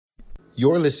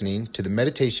You're listening to the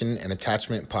Meditation and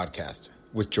Attachment Podcast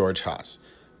with George Haas.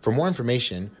 For more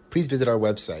information, please visit our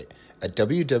website at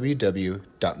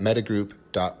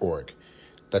www.metagroup.org.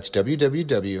 That's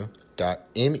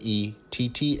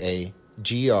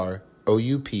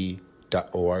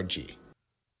www.mettagroup.org.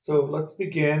 So let's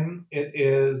begin. It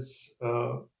is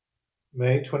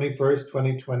May 21st,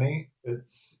 2020.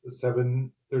 It's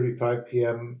 7:35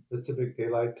 p.m. Pacific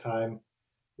Daylight Time.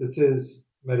 This is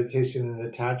Meditation and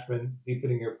Attachment,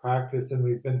 Deepening Your Practice, and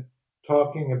we've been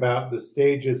talking about the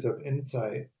stages of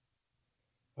insight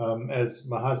as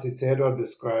Mahasi Sayadaw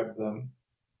described them.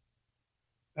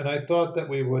 And I thought that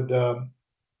we would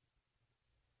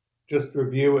just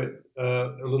review it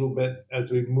a little bit as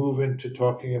we move into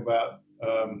talking about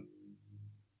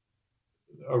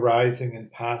arising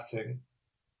and passing.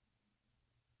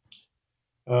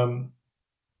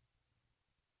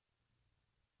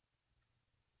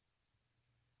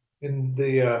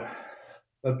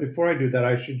 But before I do that,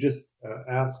 I should just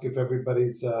ask if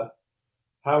everybody's,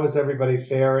 how is everybody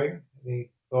faring?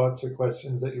 Any thoughts or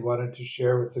questions that you wanted to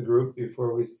share with the group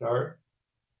before we start?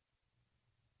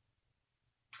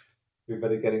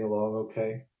 Everybody getting along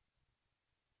okay?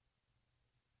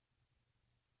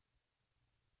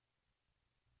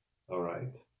 All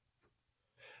right.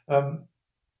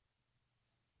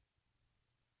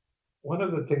 One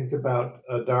of the things about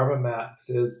Dharma maps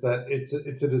is that it's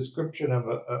a description of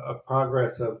a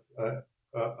progress of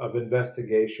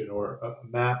investigation, or a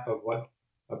map of what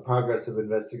a progress of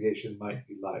investigation might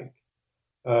be like.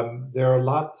 There are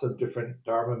lots of different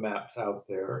Dharma maps out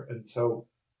there, and so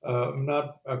I'm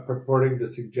not purporting to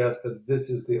suggest that this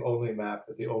is the only map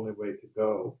or the only way to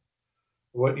go.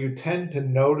 What you tend to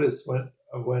notice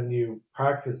when you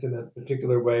practice in a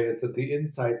particular way is that the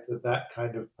insights that that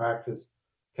kind of practice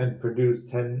can produce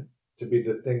tend to be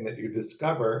the thing that you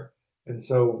discover. And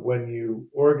so when you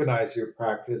organize your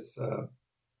practice,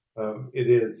 it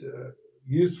is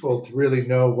useful to really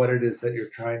know what it is that you're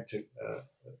trying to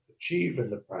achieve in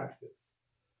the practice.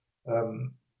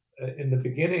 In the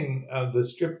beginning, the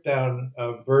stripped down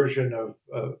version of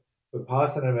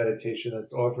Vipassana meditation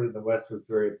that's offered in the West was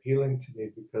very appealing to me,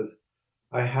 because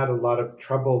I had a lot of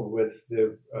trouble with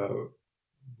the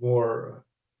more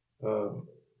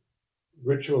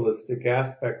ritualistic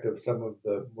aspect of some of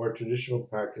the more traditional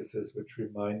practices, which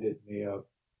reminded me of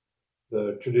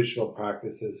the traditional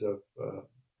practices of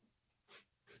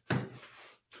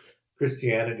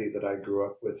Christianity that I grew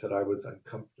up with, that I was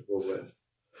uncomfortable with.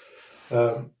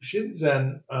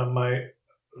 Shinzen,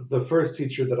 the first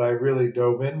teacher that I really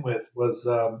dove in with,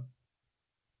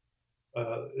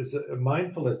 is a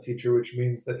mindfulness teacher, which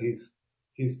means that he's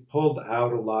pulled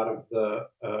out a lot of the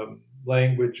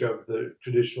language of the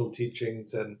traditional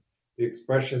teachings and the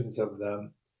expressions of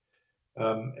them.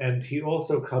 And he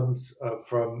also comes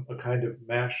from a kind of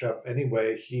mashup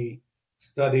anyway. He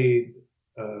studied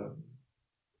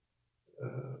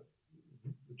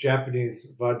Japanese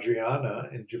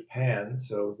Vajrayana in Japan,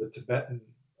 so the Tibetan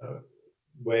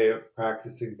way of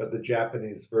practicing, but the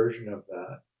Japanese version of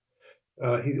that.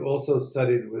 He also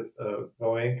studied with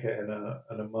Goenka and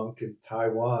a monk in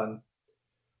Taiwan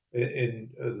in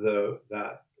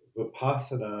that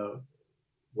Vipassana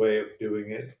way of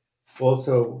doing it.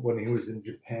 Also, when he was in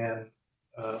Japan,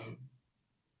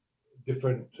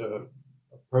 different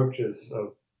approaches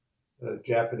of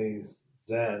Japanese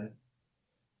Zen.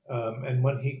 And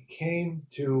when he came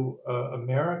to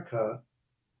America,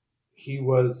 he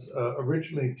was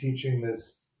originally teaching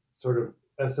this sort of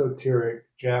esoteric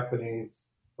Japanese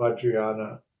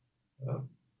Vajrayana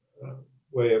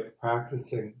way of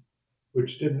practicing,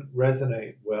 which didn't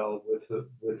resonate well with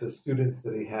the students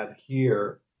that he had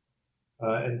here.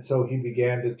 And so he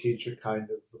began to teach a kind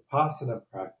of Vipassana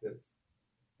practice.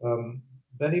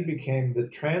 Then he became the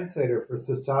translator for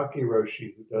Sasaki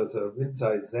Roshi, who does a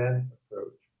Rinzai Zen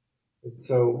approach. And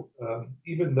so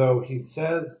even though he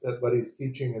says that what he's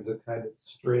teaching is a kind of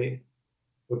straight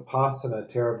Vipassana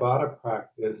Theravada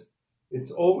practice,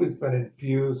 it's always been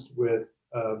infused with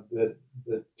the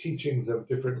teachings of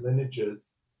different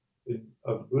lineages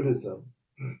of Buddhism.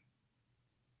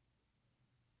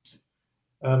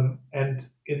 And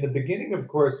in the beginning, of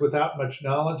course, without much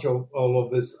knowledge of all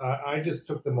of this, I just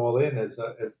took them all in as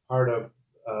part of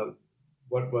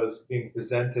what was being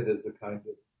presented as a kind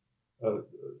of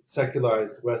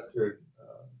secularized Western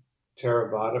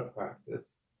Theravada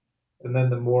practice. And then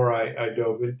the more I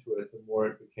dove into it, the more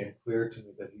it became clear to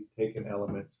me that he'd taken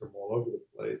elements from all over the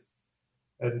place.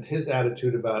 And his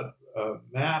attitude about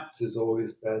maps has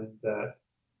always been that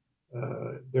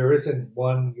there isn't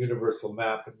one universal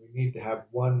map, and we need to have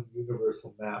one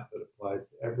universal map that applies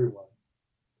to everyone.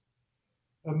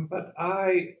 But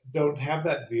I don't have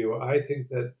that view. I think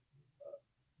that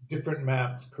different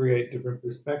maps create different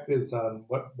perspectives on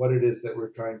what it is that we're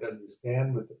trying to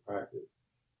understand with the practice,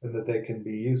 and that they can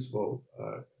be useful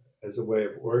as a way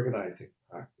of organizing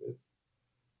practice.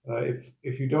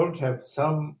 If you don't have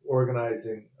some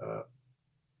organizing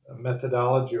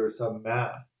methodology or some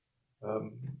map,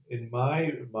 in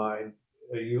my mind,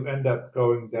 you end up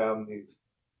going down these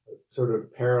sort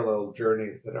of parallel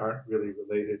journeys that aren't really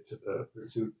related to the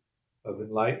pursuit of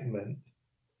enlightenment.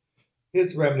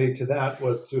 His remedy to that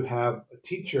was to have a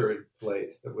teacher in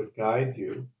place that would guide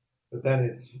you, but then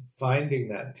it's finding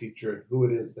that teacher and who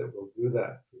it is that will do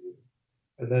that for you,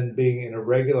 and then being in a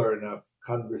regular enough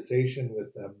conversation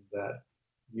with them that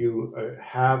you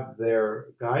have their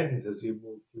guidance as you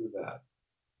move through that.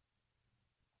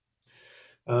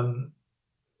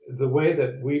 The way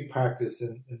that we practice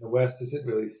in the West isn't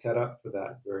really set up for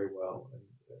that very well, and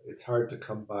it's hard to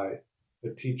come by a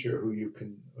teacher who you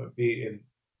can be in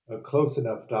a close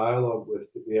enough dialogue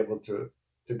with to be able to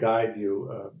guide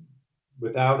you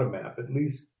without a map, at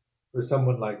least for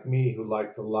someone like me who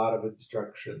likes a lot of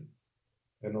instructions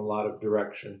and a lot of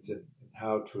directions in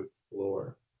how to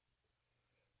explore.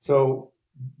 So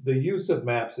the use of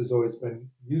maps has always been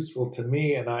useful to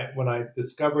me, and when I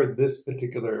discovered this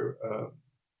particular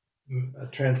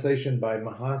translation by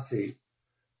Mahasi,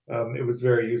 it was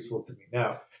very useful to me.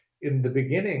 Now, in the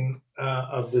beginning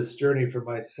of this journey for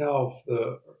myself,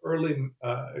 the early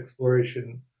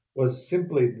exploration was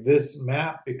simply this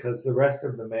map because the rest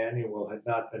of the manual had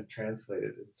not been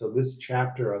translated. And so this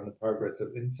chapter on the progress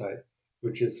of insight,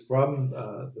 which is from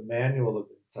the manual of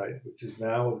insight, which is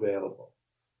now available,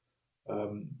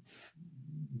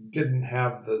 didn't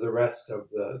have the rest of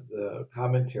the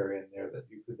commentary in there that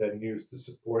you could then use to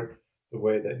support the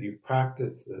way that you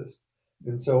practice this.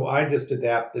 And so I just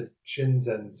adapted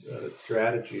Shinzen's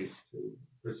strategies to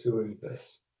pursuing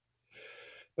this.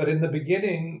 But in the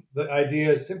beginning, the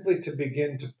idea is simply to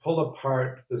begin to pull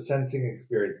apart the sensing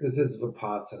experience. This is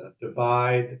Vipassana,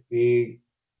 divide, be,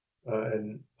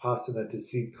 and Pasana to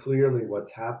see clearly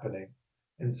what's happening.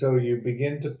 And so you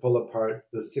begin to pull apart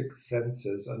the six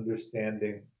senses,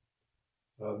 understanding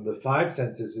the five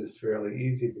senses is fairly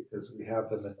easy because we have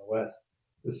them in the West.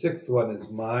 The sixth one is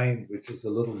mind, which is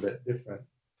a little bit different.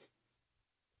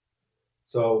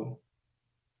 So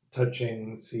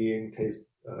touching, seeing, taste,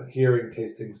 hearing,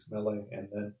 tasting, smelling, and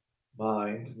then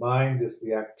mind. Mind is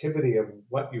the activity of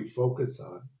what you focus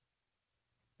on.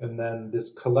 And then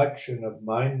this collection of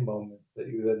mind moments that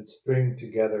you then string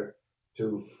together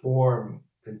to form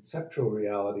conceptual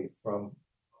reality from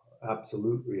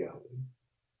absolute reality.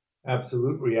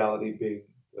 Absolute reality being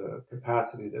the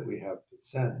capacity that we have to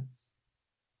sense.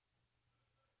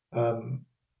 And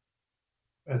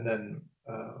then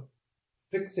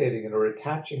fixating it or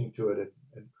attaching to it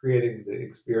and creating the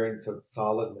experience of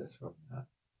solidness from that.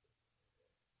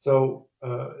 So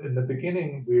in the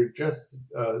beginning, we're just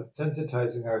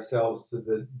sensitizing ourselves to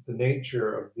the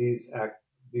nature of these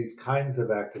kinds of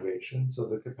activations. So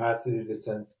the capacity to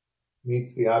sense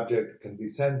meets the object that can be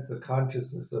sensed, the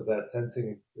consciousness of that sensing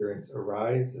experience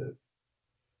arises,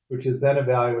 which is then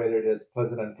evaluated as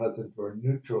pleasant, unpleasant, or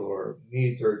neutral, or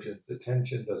needs urgent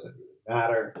attention, doesn't really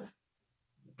matter,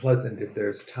 pleasant if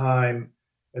there's time.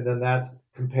 And then that's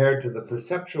compared to the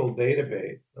perceptual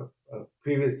database of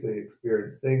previously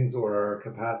experienced things or our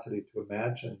capacity to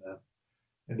imagine them.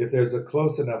 And if there's a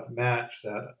close enough match,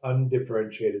 that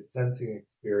undifferentiated sensing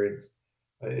experience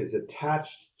is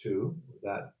attached to,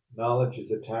 that knowledge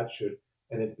is attached to it,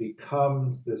 and it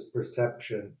becomes this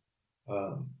perception,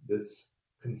 this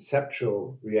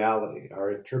conceptual reality,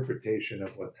 our interpretation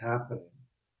of what's happening.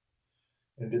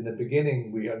 And in the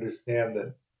beginning, we understand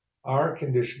that our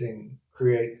conditioning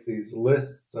creates these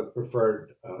lists of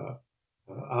preferred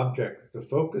objects to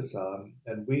focus on,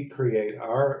 and we create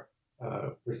our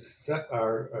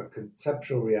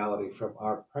conceptual reality from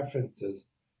our preferences.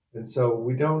 And so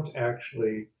we don't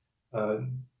actually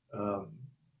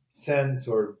sense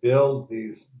or build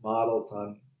these models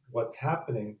on what's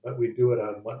happening, but we do it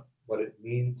on what it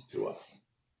means to us.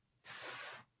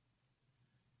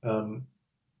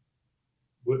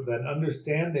 With then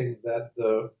understanding that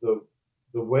the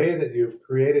way that you've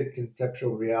created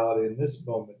conceptual reality in this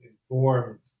moment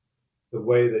informs the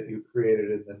way that you create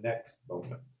it in the next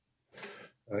moment.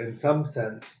 In some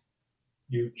sense,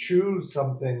 you choose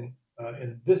something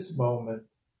in this moment,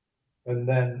 and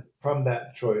then from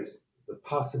that choice, the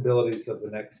possibilities of the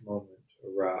next moment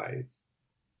arise.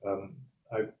 I'm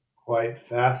quite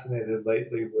fascinated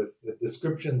lately with the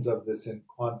descriptions of this in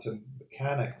quantum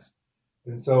mechanics.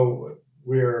 And so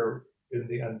we're in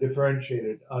the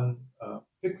undifferentiated,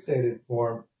 unfixated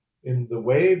form in the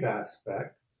wave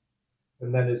aspect.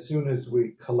 And then as soon as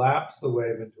we collapse the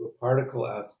wave into a particle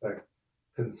aspect,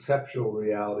 conceptual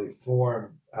reality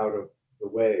forms out of the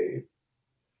wave.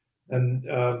 And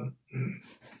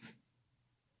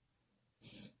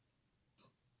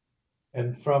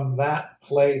from that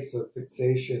place of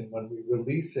fixation, when we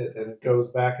release it and it goes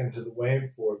back into the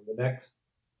waveform, the next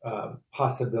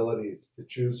possibilities to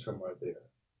choose from are there.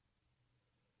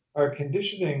 Our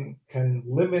conditioning can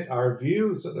limit our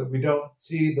view so that we don't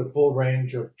see the full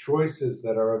range of choices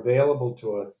that are available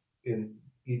to us in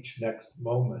each next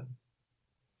moment.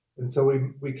 And so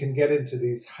we can get into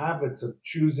these habits of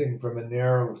choosing from a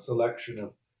narrow selection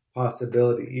of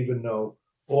possibility, even though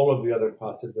all of the other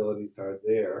possibilities are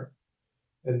there.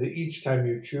 And each time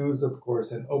you choose, of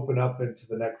course, and open up into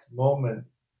the next moment,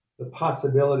 the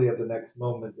possibility of the next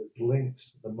moment is linked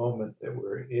to the moment that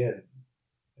we're in.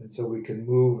 And so we can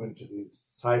move into these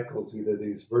cycles, either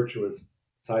these virtuous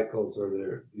cycles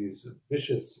or these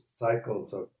vicious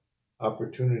cycles of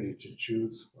opportunity to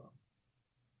choose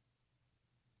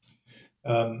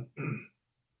from.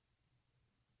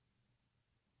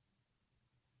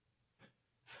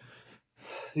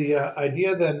 The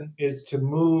idea then is to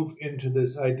move into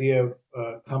this idea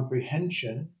of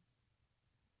comprehension.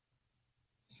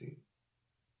 Let's see.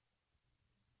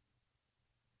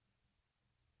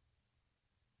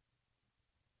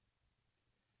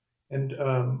 And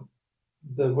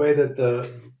the way that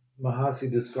the Mahasi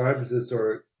describes this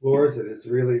or explores it is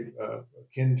really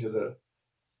akin to the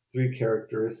three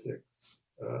characteristics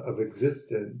of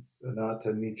existence: anatta,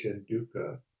 anicca, and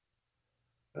dukkha.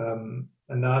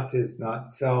 Anatta is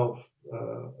not self,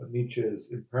 anicca is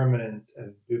impermanence,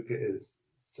 and dukkha is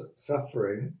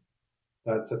suffering.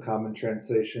 That's a common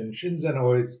translation. Shinzen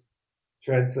always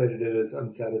translated it as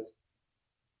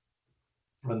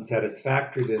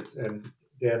unsatisfactoriness, and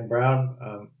Dan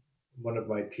Brown, one of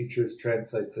my teachers,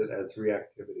 translates it as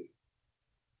reactivity.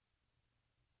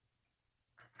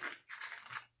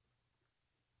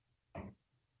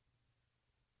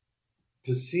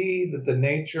 To see that the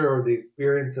nature or the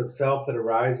experience of self that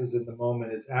arises in the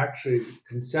moment is actually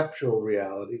conceptual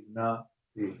reality, not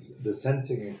the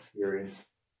sensing experience,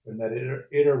 and that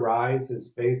it arises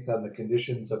based on the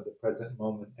conditions of the present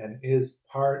moment and is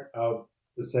part of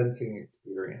the sensing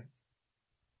experience.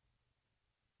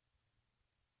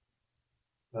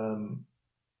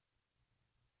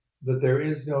 That there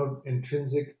is no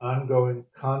intrinsic, ongoing,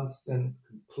 constant,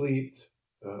 complete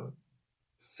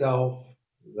self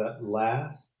that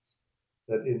lasts,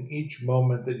 that in each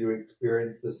moment that you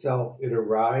experience the self, it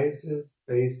arises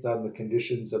based on the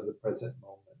conditions of the present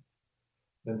moment.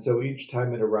 And so each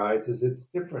time it arises, it's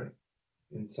different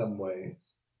in some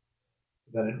ways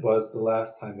than it was the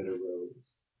last time it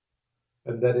arose.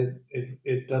 And that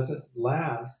it doesn't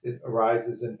last, it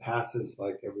arises and passes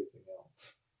like everything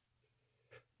else.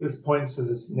 This points to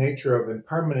this nature of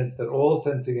impermanence, that all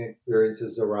sensing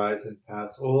experiences arise and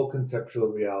pass, all conceptual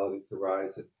realities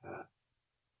arise and pass.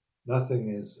 Nothing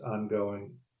is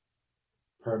ongoing,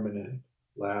 permanent,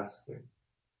 lasting.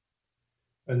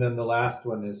 And then the last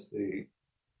one is the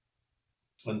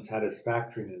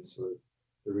unsatisfactoriness or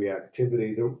the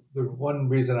reactivity. The one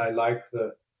reason I like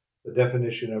the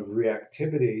definition of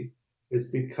reactivity is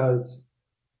because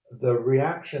the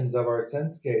reactions of our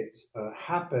sense gates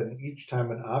happen each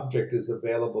time an object is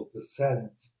available to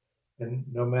sense. And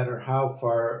no matter how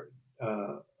far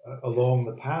along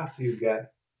the path you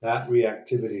get, that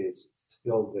reactivity is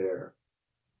still there.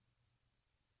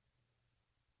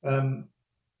 And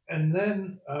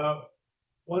then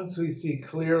once we see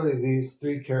clearly these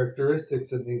three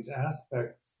characteristics and these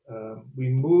aspects, we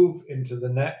move into the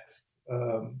next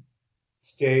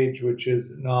stage, which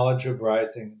is knowledge of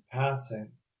rising and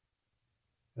passing,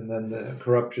 and then the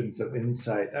corruptions of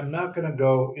insight. I'm not going to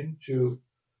go into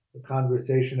the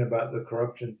conversation about the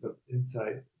corruptions of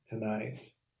insight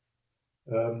tonight.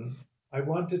 I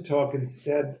want to talk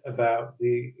instead about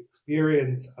the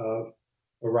experience of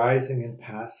arising and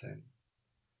passing.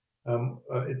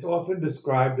 It's often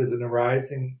described as an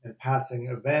arising and passing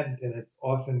event, and it's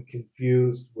often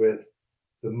confused with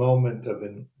the moment of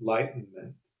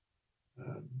enlightenment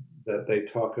that they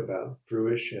talk about,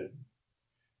 fruition.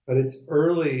 But it's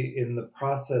early in the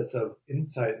process of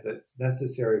insight that's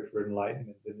necessary for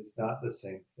enlightenment, and it's not the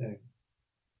same thing.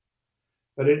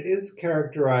 But it is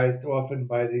characterized often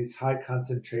by these high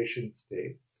concentration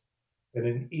states and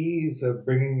an ease of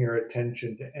bringing your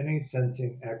attention to any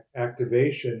sensing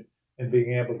activation and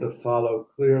being able to follow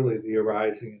clearly the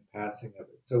arising and passing of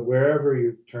it. So wherever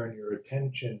you turn your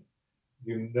attention,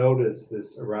 you notice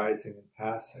this arising and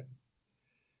passing.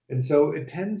 And so it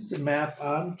tends to map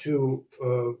onto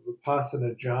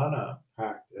Vipassana jhana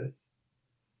practice,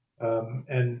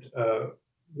 and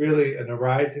really an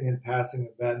arising and passing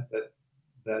event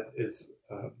that is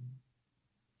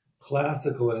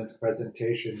classical in its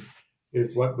presentation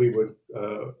is what we would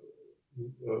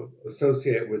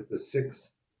associate with the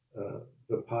sixth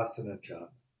Vipassana jhana.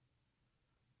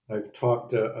 I've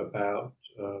talked about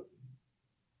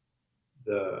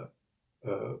the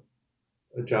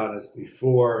jhanas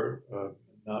before,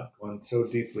 not gone so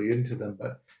deeply into them,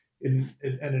 but and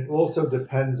it also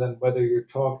depends on whether you're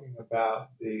talking about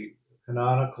the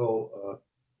canonical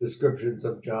descriptions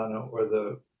of jhana or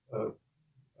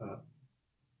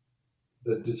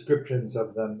the descriptions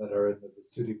of them that are in the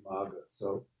Visuddhimagga.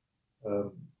 So,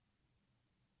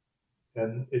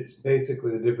 and it's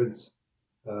basically the difference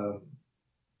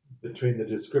between the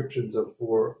descriptions of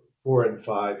four and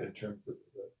five in terms of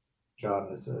the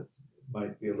jhanas. It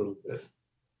might be a little bit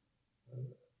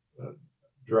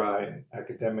dry and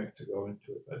academic to go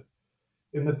into it. But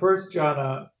in the first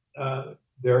jhana,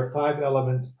 there are five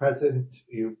elements present.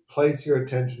 You place your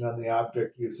attention on the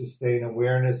object, you sustain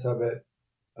awareness of it.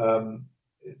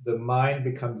 The mind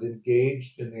becomes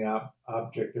engaged in the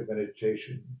object of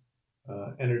meditation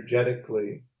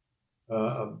energetically.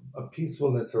 A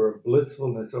peacefulness or a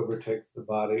blissfulness overtakes the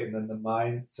body, and then the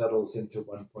mind settles into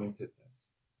one-pointedness.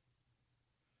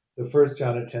 The first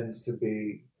jhana tends to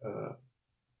be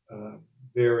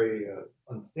very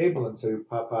unstable, and so you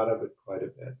pop out of it quite a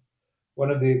bit.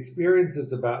 One of the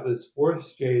experiences about this fourth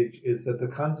stage is that the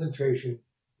concentration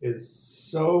is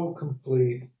so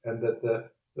complete, and that the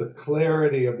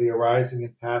clarity of the arising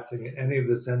and passing in any of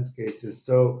the sense gates is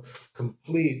so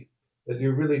complete that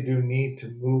you really do need to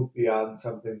move beyond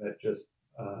something that just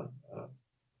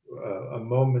a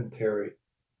momentary,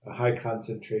 high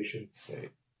concentration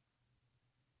state.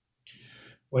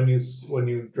 When you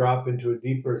drop into a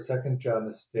deeper second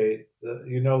jhana state,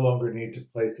 you no longer need to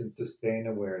place and sustain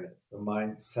awareness. The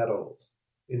mind settles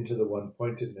into the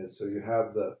one-pointedness. So you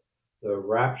have the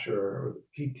rapture, or the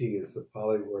piti is the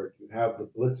Pali word. You have the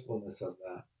blissfulness of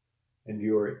that, and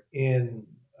you are in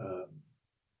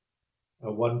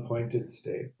a one-pointed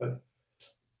state. But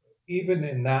even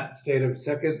in that state of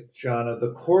second jhana,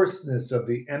 the coarseness of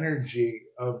the energy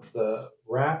of the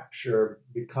rapture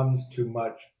becomes too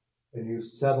much, and you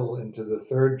settle into the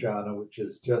third jhana, which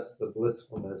is just the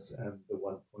blissfulness and the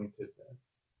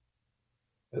one-pointedness.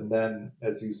 And then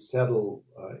as you settle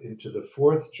into the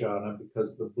fourth jhana,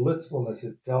 because the blissfulness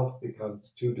itself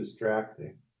becomes too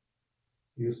distracting,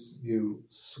 you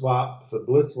swap the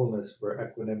blissfulness for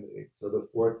equanimity. So the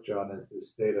fourth jhana is this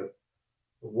state of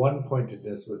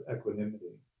one-pointedness with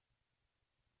equanimity.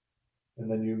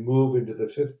 And then you move into the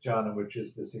fifth jhana, which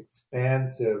is this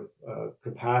expansive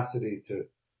capacity to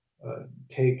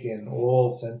take in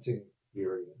all sensing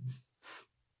experience.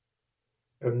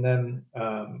 And then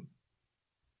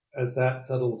as that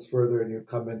settles further and you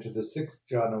come into the sixth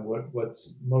jhana, what's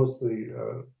mostly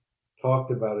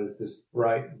talked about is this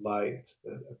bright light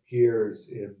that appears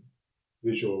in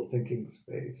visual thinking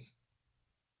space.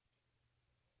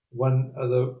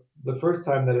 The first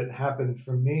time that it happened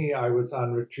for me, I was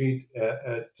on retreat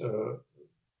at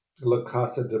La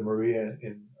Casa de Maria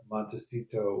in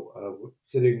Montecito,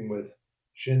 sitting with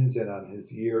Shinzen on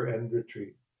his year-end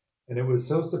retreat. And it was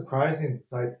so surprising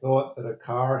because I thought that a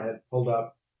car had pulled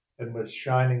up and was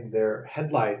shining their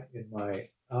headlight in my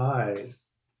eyes.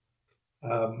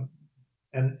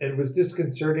 And it was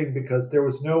disconcerting because there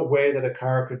was no way that a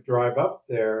car could drive up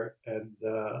there.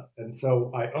 And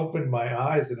so I opened my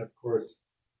eyes, and of course,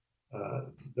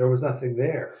 there was nothing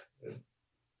there.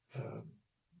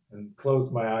 And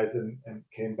closed my eyes and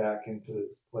came back into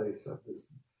this place of this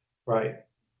bright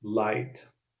light.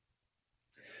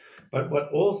 But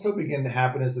what also began to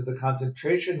happen is that the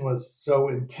concentration was so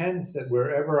intense that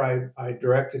wherever I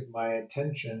directed my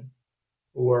attention,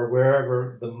 or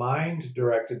wherever the mind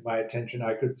directed my attention,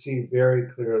 I could see very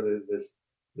clearly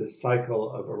this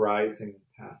cycle of arising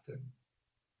and passing.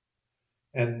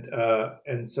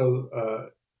 And so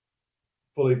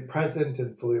fully present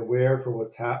and fully aware for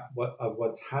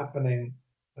what's happening.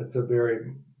 It's a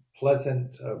very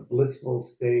pleasant, blissful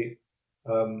state,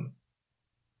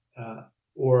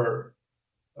 or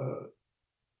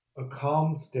a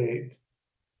calm state.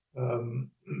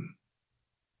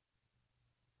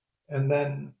 And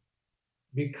then,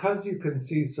 because you can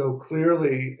see so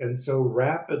clearly and so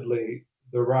rapidly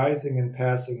the rising and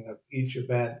passing of each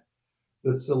event,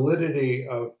 the solidity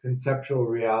of conceptual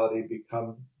reality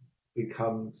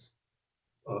becomes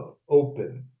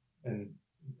open and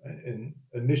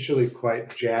initially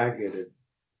quite jagged and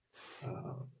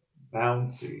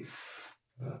bouncy.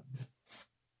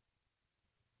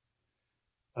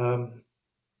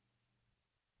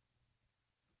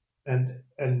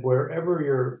 and wherever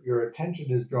your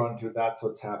attention is drawn to, that's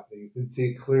what's happening. You can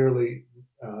see clearly,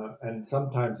 and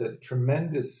sometimes at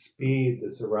tremendous speed,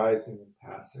 this arising and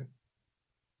passing.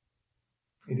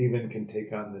 It even can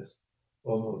take on this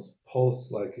almost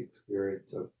pulse-like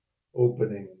experience of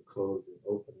opening and closing,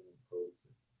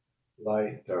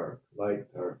 light, dark,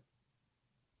 light, dark.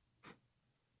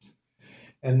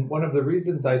 And one of the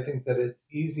reasons I think that it's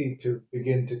easy to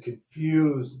begin to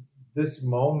confuse this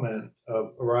moment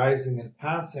of arising and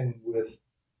passing with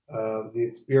the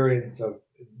experience of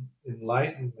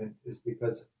enlightenment is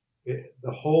because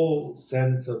the whole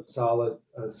sense of solid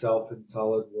self and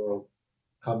solid world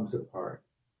comes apart,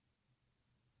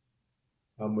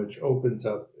 which opens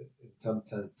up, in some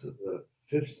sense, the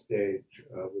fifth stage,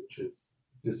 which is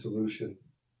dissolution.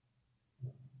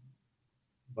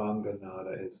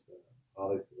 Vanganada is the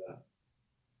Pali for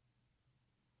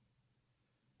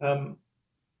that.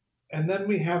 And then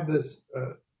we have this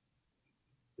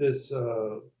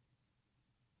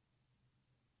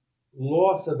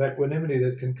loss of equanimity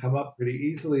that can come up pretty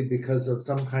easily because of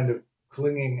some kind of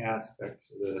clinging aspect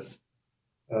to this.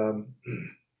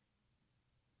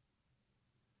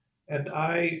 And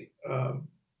I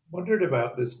wondered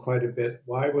about this quite a bit.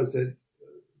 Why was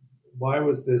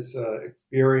this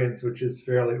experience, which is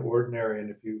fairly ordinary, and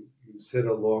if you sit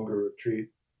a longer retreat,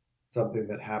 something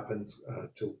that happens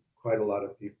to quite a lot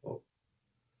of people,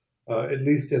 at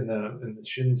least in the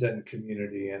Shinzen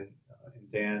community and in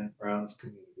Dan Brown's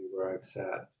community where I've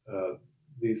sat,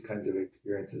 these kinds of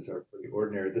experiences are pretty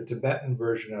ordinary. The Tibetan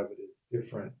version of it is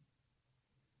different.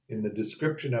 In the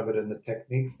description of it, and the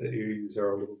techniques that you use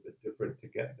are a little bit different to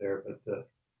get there, but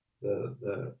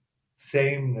the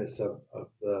sameness of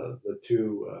the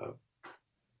two.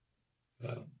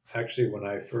 Actually, when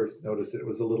I first noticed it, it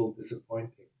was a little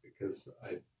disappointing because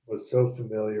I was so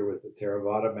familiar with the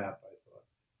Theravada map. I thought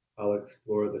I'll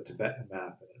explore the Tibetan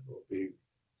map, and it will be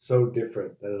so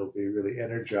different that it'll be really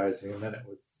energizing. And then it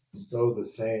was so the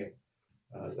same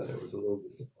that it was a little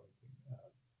disappointing.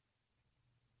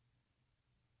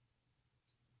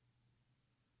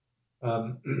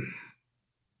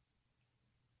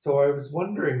 So I was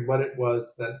wondering what it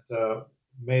was that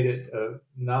made it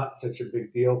not such a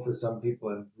big deal for some people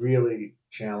and really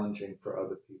challenging for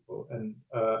other people. And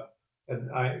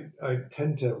I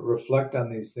tend to reflect on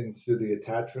these things through the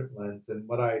attachment lens. And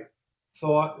what I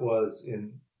thought was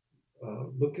in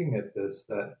looking at this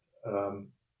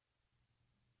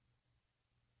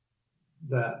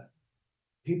that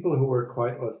people who were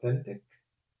quite authentic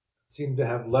seemed to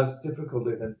have less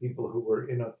difficulty than people who were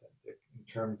inauthentic in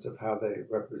terms of how they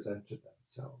represented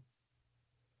themselves.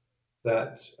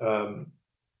 That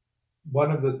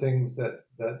one of the things that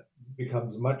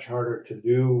becomes much harder to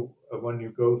do when you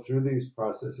go through these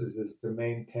processes is to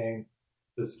maintain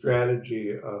the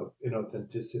strategy of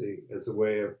inauthenticity as a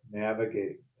way of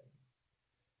navigating things.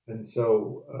 And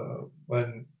so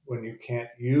when you can't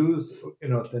use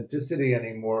inauthenticity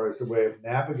anymore as a way of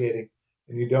navigating,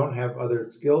 and you don't have other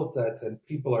skill sets, and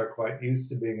people are quite used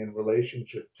to being in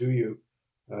relationship to you,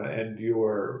 and you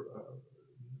are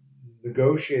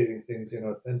negotiating things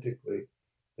inauthentically,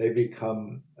 they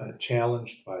become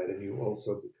challenged by it, and you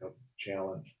also become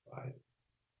challenged by it.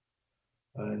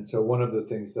 And so one of the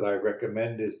things that I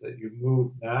recommend is that you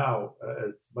move now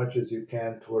as much as you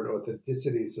can toward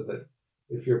authenticity, so that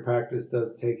if your practice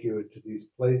does take you into these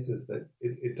places, that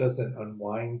it doesn't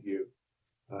unwind you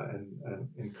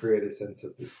and create a sense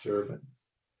of disturbance.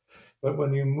 But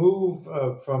when you move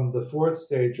from the fourth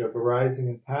stage of arising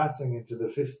and passing into the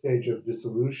fifth stage of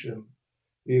dissolution,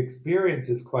 the experience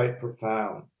is quite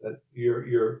profound. That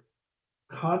you're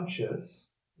conscious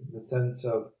in the sense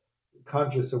of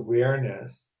conscious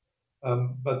awareness,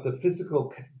 but the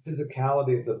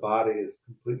physicality of the body is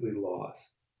completely lost.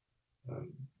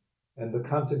 And the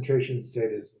concentration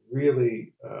state is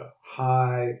really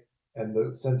high, and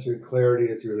the sensory clarity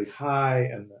is really high,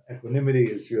 and the equanimity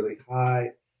is really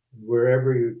high. And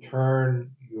wherever you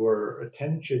turn your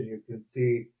attention, you can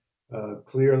see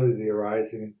clearly the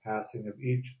arising and passing of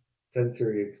each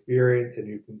sensory experience, and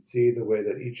you can see the way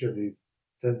that each of these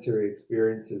sensory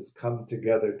experiences come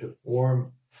together to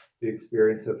form the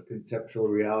experience of conceptual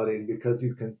reality. And because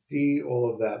you can see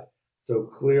all of that so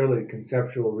clearly,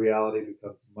 conceptual reality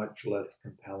becomes much less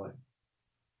compelling.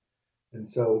 And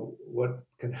so what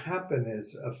can happen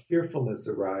is a fearfulness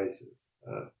arises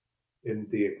in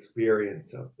the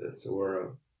experience of this,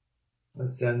 or a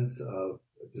sense of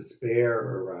despair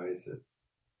arises,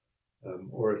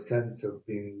 or a sense of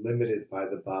being limited by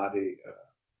the body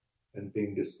and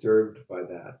being disturbed by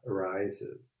that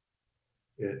arises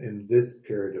in this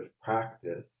period of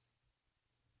practice.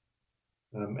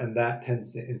 And that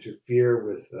tends to interfere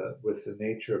with the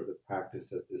nature of the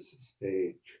practice at this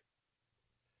stage.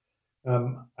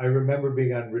 I remember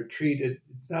being on retreat.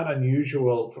 It's not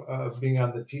unusual being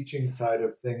on the teaching side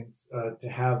of things to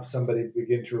have somebody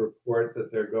begin to report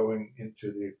that they're going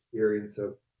into the experience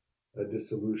of a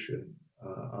dissolution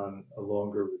on a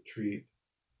longer retreat.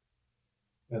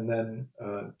 And then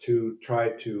to try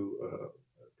to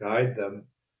guide them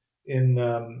in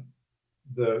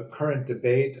the current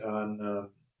debate on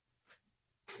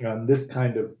this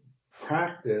kind of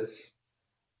practice.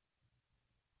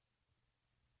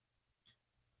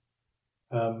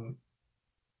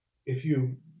 If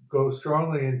you go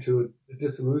strongly into a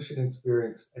dissolution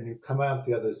experience and you come out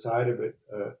the other side of it,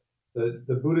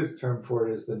 the Buddhist term for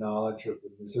it is the knowledge of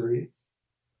the miseries,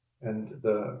 and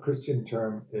the Christian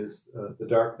term is the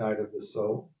dark night of the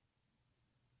soul.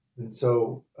 And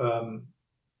so,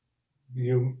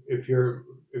 if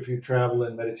you travel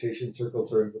in meditation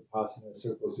circles or in Vipassana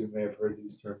circles, you may have heard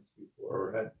these terms before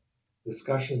or had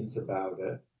discussions about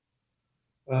it.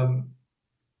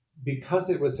 Because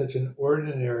it was such an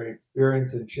ordinary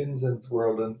experience in Shinzen's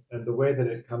world, and the way that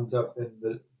it comes up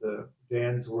in the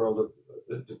Dan's world of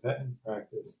the Tibetan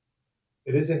practice,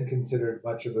 it isn't considered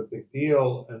much of a big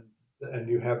deal, and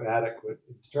you have adequate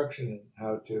instruction in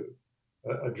how to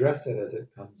address it as it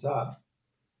comes up.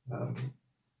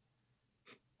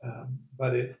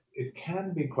 But it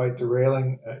can be quite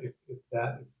derailing if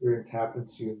that experience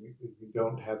happens to you, if you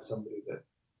don't have somebody that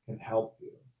can help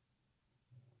you.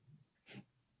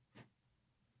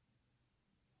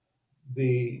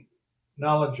 The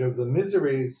knowledge of the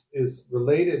miseries is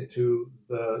related to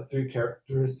the three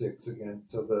characteristics again.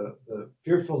 So the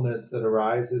fearfulness that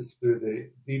arises through the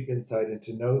deep insight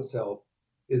into no self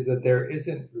is that there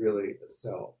isn't really a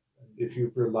self. And if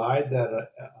you've relied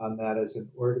on that as an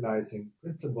organizing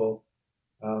principle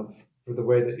for the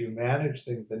way that you manage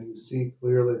things, then you see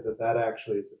clearly that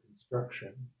actually is a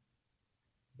construction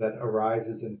that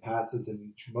arises and passes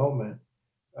in each moment.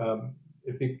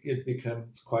 It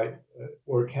becomes quite,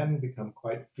 or can become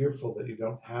quite fearful that you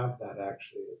don't have that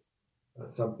actually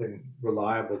as something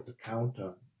reliable to count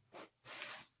on.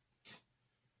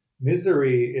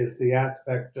 Misery is the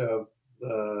aspect of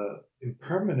the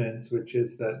impermanence, which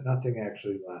is that nothing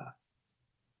actually lasts.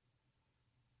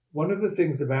 One of the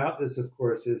things about this, of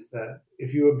course, is that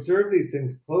if you observe these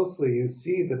things closely, you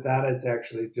see that is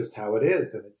actually just how it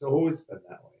is, and it's always been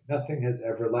that way. Nothing has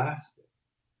ever lasted.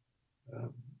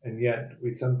 And yet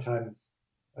we sometimes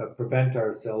prevent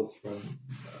ourselves from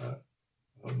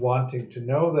wanting to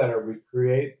know that, or we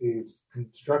create these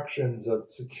constructions of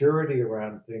security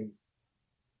around things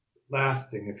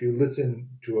lasting. If you listen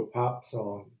to a pop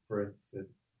song, for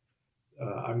instance,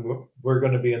 we're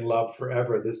going to be in love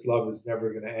forever. This love is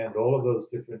never going to end. All of those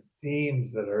different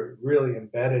themes that are really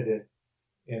embedded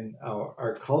in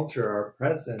our culture are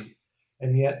present,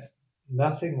 and yet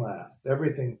nothing lasts.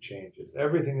 Everything changes.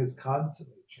 Everything is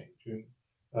constantly changing.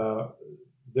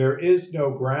 There is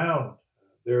no ground.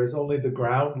 There is only the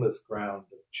groundless ground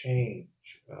of change.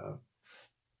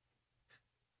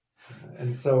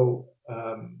 And so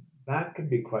that can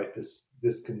be quite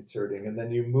disconcerting. And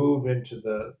then you move into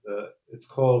it's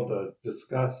called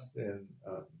disgust in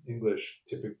English,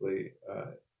 typically,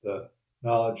 the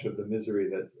knowledge of the misery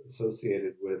that's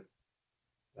associated with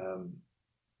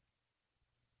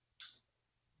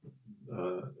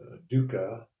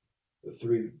dukkha, the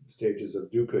three stages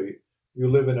of dukkha. You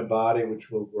live in a body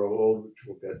which will grow old, which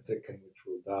will get sick, and which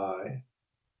will die.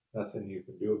 Nothing you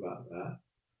can do about that.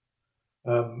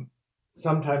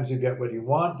 Sometimes you get what you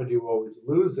want, but you always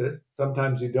lose it.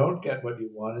 Sometimes you don't get what you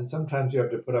want, and sometimes you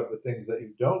have to put up with things that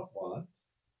you don't want.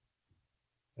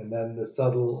 And then the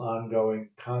subtle,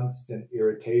 ongoing, constant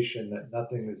irritation that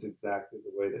nothing is exactly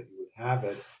the way that you would have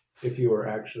it if you were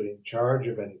actually in charge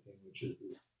of anything, which is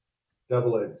this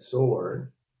double-edged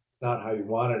sword. It's not how you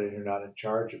want it, and you're not in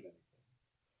charge of anything.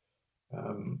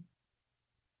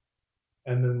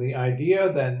 And then the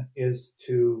idea then is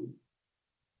to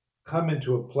come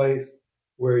into a place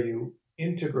where you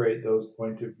integrate those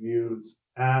point of views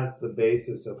as the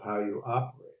basis of how you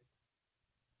operate.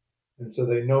 And so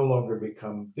they no longer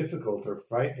become difficult or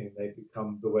frightening, they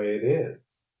become the way it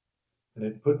is. And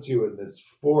it puts you in this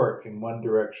fork. In one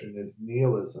direction is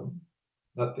nihilism.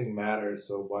 Nothing matters,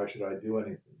 so why should I do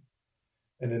anything?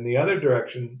 And in the other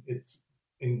direction, it's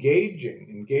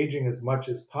engaging as much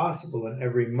as possible in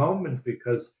every moment,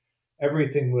 because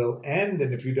everything will end,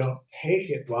 and if you don't take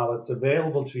it while it's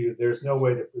available to you, there's no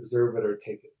way to preserve it or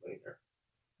take it later.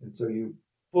 And so you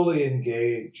fully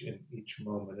engage in each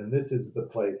moment, and this is the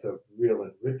place of real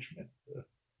enrichment,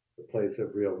 the place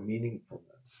of real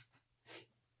meaningfulness.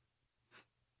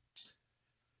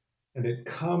 And it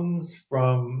comes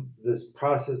from this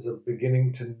process of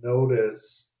beginning to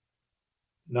notice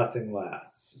nothing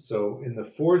lasts. So in the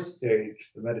fourth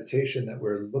stage, the meditation that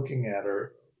we're looking at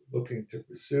or looking to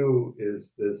pursue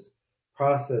is this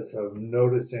process of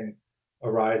noticing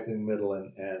arising, middle,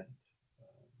 and end.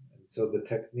 And so the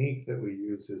technique that we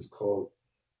use is called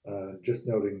just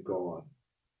noting gone.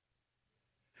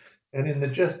 And in the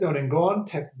just noting gone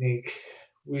technique,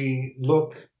 we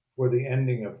look for the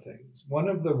ending of things. One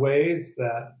of the ways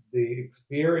that the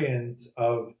experience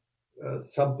of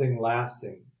something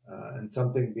lasting and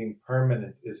something being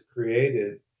permanent is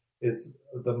created is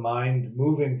the mind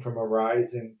moving from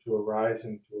arising to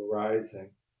arising to arising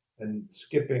and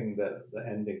skipping the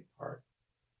ending part.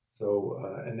 So,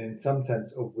 and in some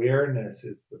sense, awareness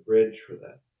is the bridge for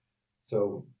that.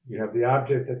 So you have the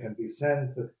object that can be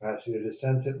sensed, the capacity to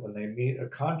sense it. When they meet, a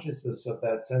consciousness of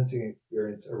that sensing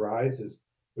experience arises,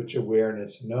 which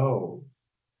awareness knows.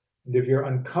 And if you're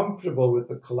uncomfortable with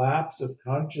the collapse of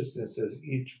consciousness as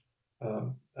each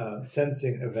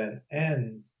sensing event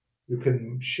ends, you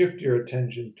can shift your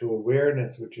attention to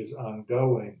awareness, which is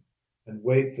ongoing, and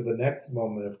wait for the next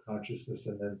moment of consciousness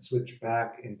and then switch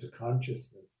back into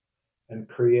consciousness and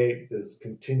create this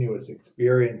continuous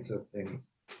experience of things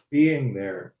being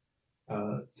there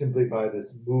simply by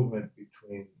this movement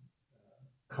between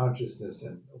consciousness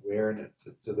and awareness.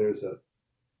 And so there's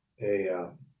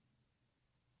a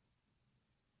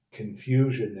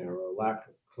confusion there, or a lack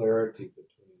of clarity between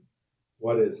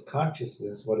what is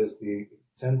consciousness, what is the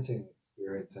sensing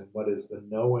experience, and what is the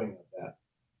knowing of that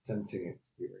sensing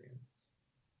experience.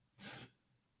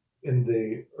 In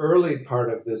the early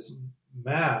part of this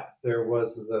map, there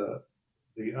was the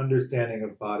understanding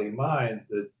of body-mind,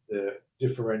 the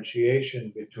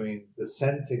differentiation between the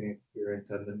sensing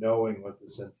experience and the knowing what the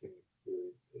sensing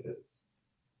experience is,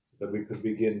 so that we could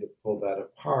begin to pull that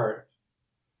apart.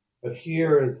 But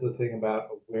here is the thing about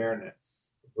awareness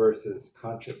versus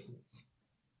consciousness.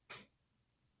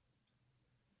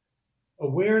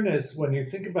 Awareness, when you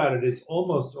think about it, is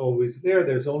almost always there.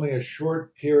 There's only a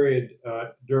short period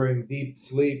during deep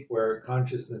sleep where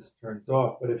consciousness turns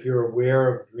off. But if you're aware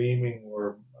of dreaming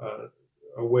or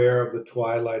aware of the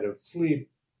twilight of sleep,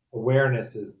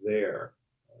 awareness is there.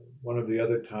 One of the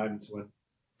other times when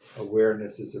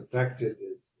awareness is affected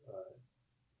is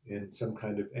in some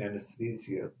kind of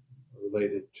anesthesia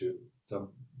related to some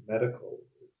medical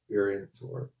experience,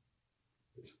 or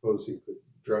I suppose you could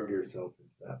drug yourself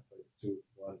into that place too if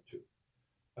you wanted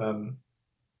to.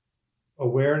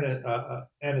 Awareness,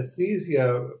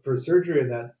 anesthesia for surgery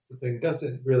and that thing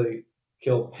doesn't really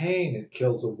kill pain, it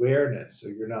kills awareness. So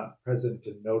you're not present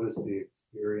to notice the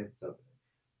experience of it.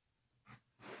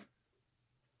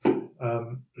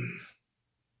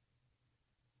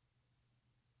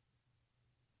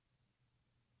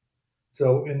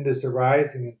 So in this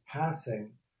arising and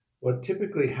passing, what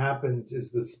typically happens is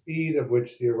the speed of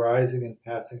which the arising and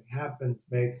passing happens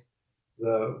makes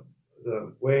the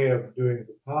way of doing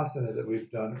Vipassana that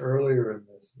we've done earlier in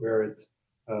this, where it's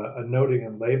a noting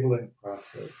and labeling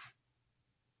process,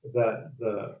 that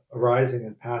the arising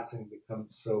and passing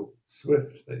becomes so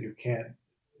swift that you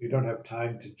don't have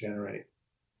time to generate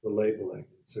the labeling.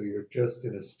 So you're just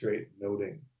in a straight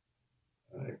noting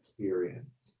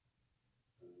experience.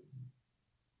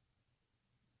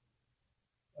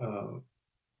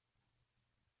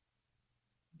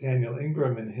 Daniel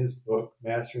Ingram, in his book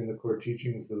Mastering the Core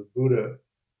Teachings of the Buddha,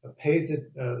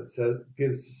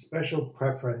 gives special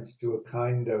preference to a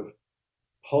kind of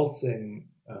pulsing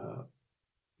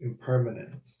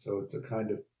impermanence. So it's a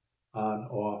kind of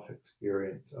on-off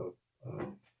experience of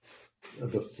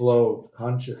the flow of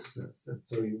consciousness. And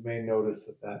so you may notice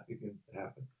that begins to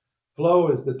happen. Flow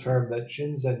is the term that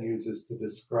Shinzen uses to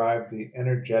describe the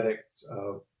energetics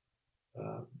of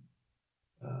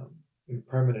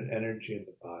impermanent energy in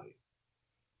the body.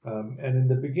 And in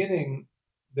the beginning,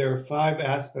 there are 5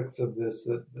 aspects of this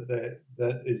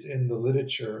that is in the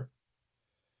literature.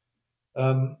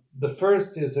 The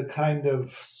first is a kind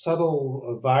of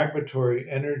subtle vibratory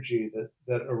energy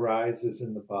that arises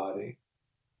in the body.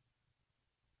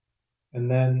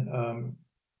 And then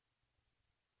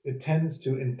it tends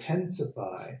to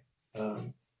intensify.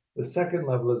 The second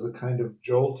level is a kind of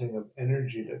jolting of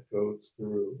energy that goes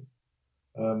through.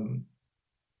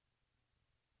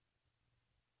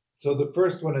 So the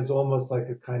first one is almost like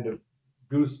a kind of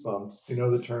goosebumps. You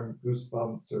know the term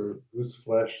goosebumps or goose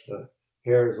flesh? The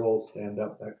hairs all stand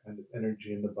up, that kind of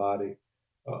energy in the body,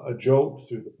 a jolt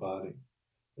through the body.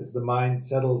 As the mind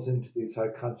settles into these high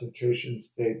concentration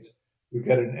states, you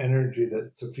get an energy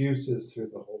that suffuses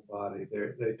through the whole body.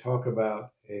 They talk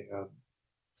about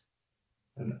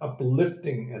an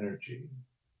uplifting energy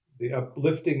the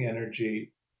uplifting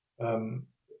energy, um,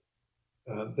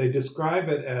 they describe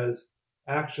it as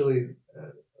actually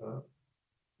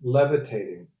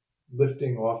levitating,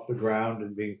 lifting off the ground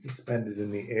and being suspended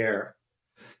in the air.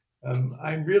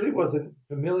 I really wasn't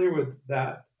familiar with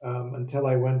that until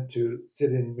I went to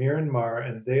sit in Myanmar,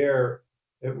 and there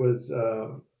it was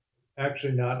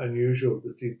actually not unusual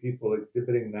to see people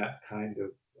exhibiting that kind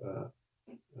of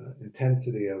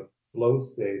intensity of flow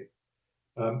states.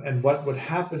 And what would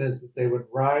happen is that they would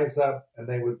rise up and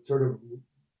they would sort of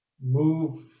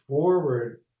move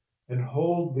forward and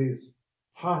hold these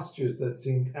postures that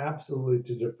seemed absolutely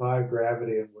to defy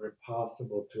gravity and were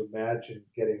impossible to imagine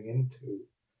getting into.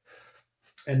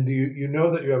 And you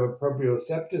know that you have a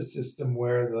proprioceptive system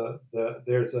where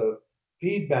there's a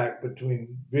feedback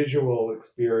between visual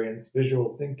experience,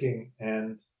 visual thinking,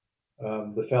 and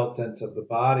the felt sense of the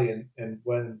body. And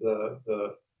when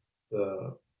the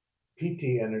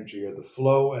PT energy or the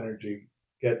flow energy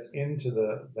gets into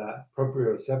that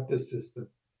proprioceptive system,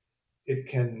 it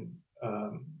can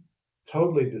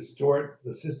totally distort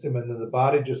the system, and then the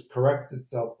body just corrects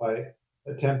itself by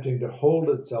attempting to hold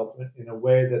itself in a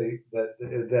way that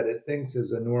it thinks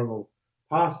is a normal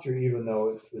posture, even though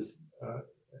it's this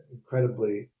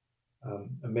incredibly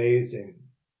amazing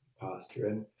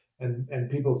posture. And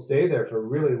people stay there for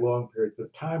really long periods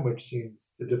of time, which seems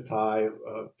to defy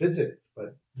physics,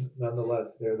 but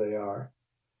nonetheless, there they are.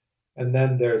 And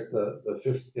then there's the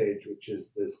fifth stage, which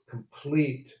is this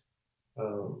complete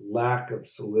lack of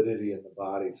solidity in the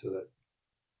body, so that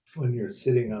when you're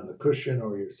sitting on the cushion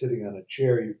or you're sitting on a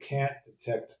chair, you can't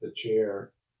detect the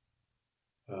chair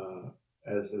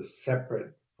as a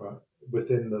separate from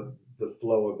within the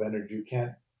flow of energy. You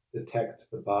can't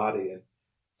detect the body, and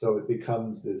so it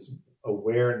becomes this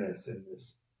awareness in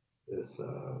this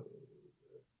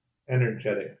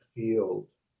energetic field,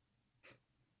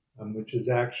 which is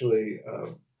actually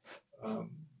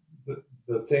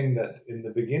the thing that in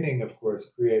the beginning, of course,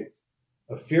 creates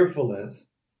a fearfulness.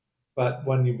 But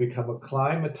when you become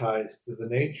acclimatized to the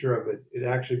nature of it, it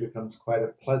actually becomes quite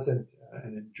a pleasant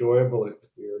and enjoyable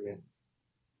experience.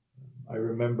 I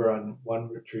remember on one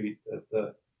retreat that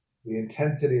the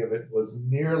intensity of it was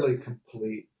nearly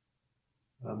complete,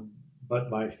 but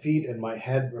my feet and my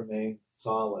head remained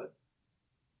solid.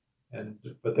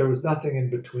 But there was nothing in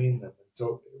between them. And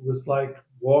so it was like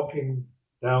walking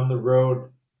down the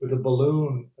road with a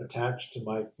balloon attached to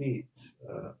my feet,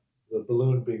 the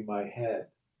balloon being my head.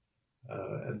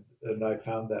 And I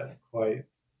found that quite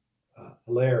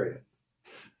hilarious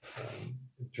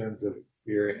in terms of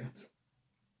experience.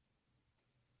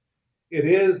 It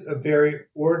is a very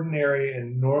ordinary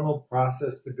and normal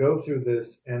process to go through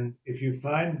this. And if you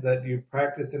find that you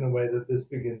practice in a way that this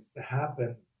begins to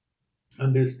happen,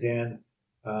 understand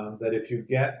that if you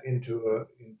get into a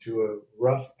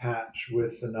rough patch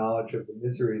with the knowledge of the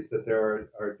miseries, that there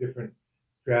are different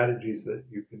strategies that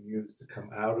you can use to come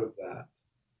out of that.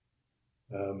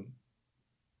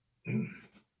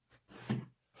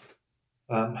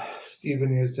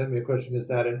 Stephen, you sent me a question. Is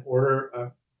that in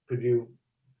order? Could you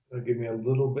give me a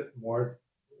little bit more?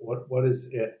 What is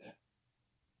it?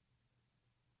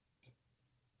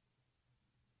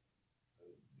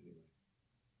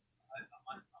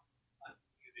 I'm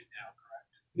unmuted now,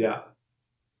 correct? Yeah.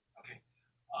 Okay.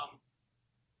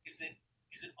 Is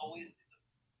it always in the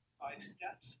 5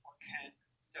 steps, or can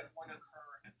step 1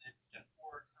 occur and then step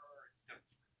 4 occur and step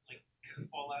 3, like, can it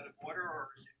fall out of order, or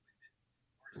is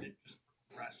it just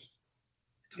progress?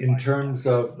 In terms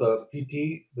of the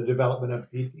PT, the development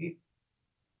of PT,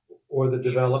 or the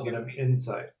development of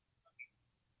insight?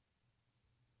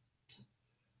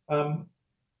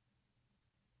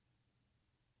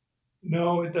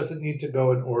 No, it doesn't need to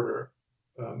go in order.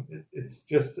 It's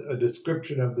just a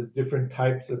description of the different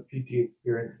types of PT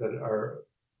experience that are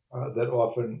that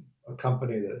often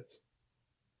accompany this.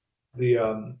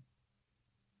 And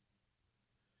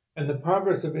the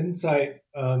progress of insight.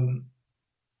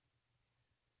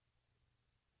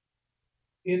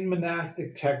 In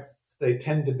monastic texts, they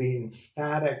tend to be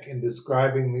emphatic in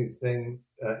describing these things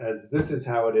as this is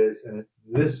how it is, and it's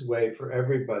this way for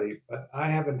everybody. But I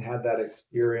haven't had that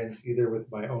experience either with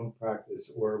my own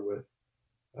practice or with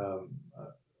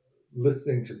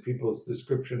listening to people's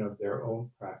description of their own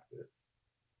practice.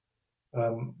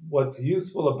 What's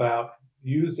useful about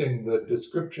using the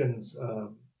descriptions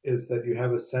is that you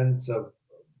have a sense of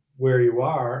where you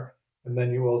are, and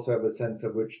then you also have a sense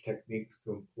of which techniques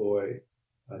to employ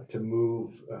to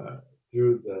move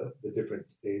through the different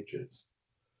stages.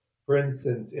 For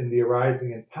instance, in the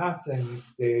arising and passing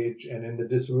stage and in the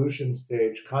dissolution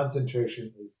stage,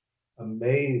 concentration is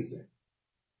amazing,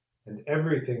 and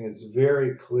everything is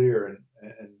very clear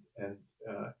and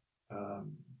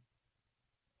um,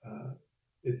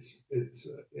 it's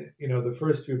the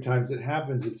first few times it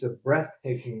happens, it's a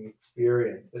breathtaking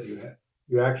experience that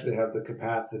you actually have the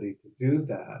capacity to do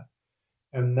that,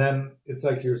 and then it's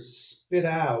like you're spit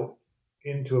out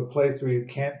into a place where you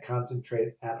can't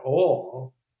concentrate at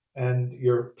all, and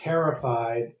you're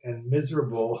terrified and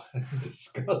miserable and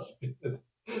disgusted,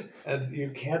 and you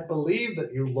can't believe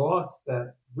that you lost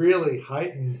that really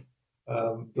heightened,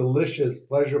 delicious,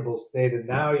 pleasurable state, and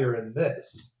now you're in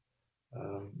this.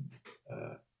 Um,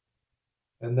 uh,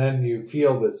 and then you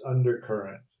feel this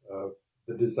undercurrent of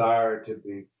the desire to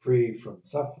be free from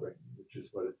suffering, which is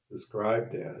what it's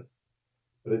described as.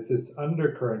 But it's this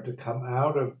undercurrent to come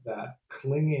out of that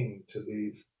clinging to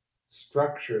these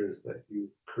structures that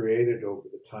you've created over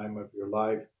the time of your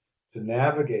life, to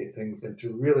navigate things and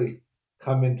to really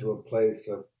come into a place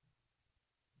of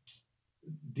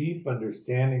deep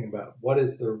understanding about what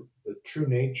is the true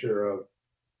nature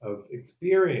of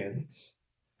experience.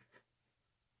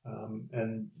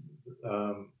 And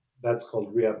that's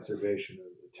called reobservation, or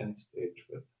the 10th stage.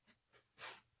 But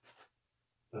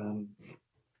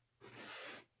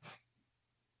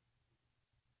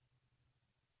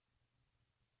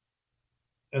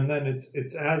and then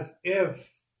it's as if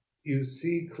you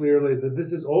see clearly that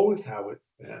this is always how it's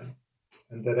been,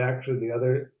 and that actually the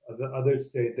other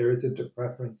state, there isn't a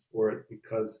preference for it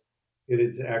because it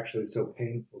is actually so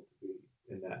painful to be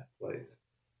in that place.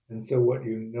 And so what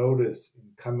you notice in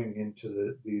coming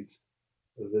into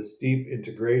this deep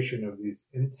integration of these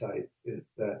insights is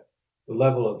that the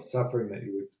level of suffering that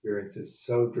you experience is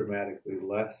so dramatically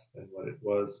less than what it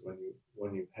was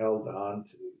when you held on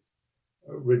to these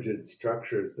rigid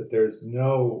structures, that there's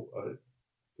no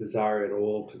desire at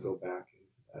all to go back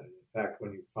into that. And in fact,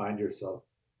 when you find yourself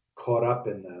caught up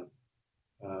in them,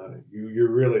 you're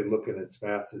really looking as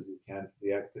fast as you can for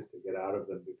the exit to get out of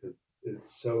them, because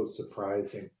it's so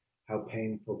surprising how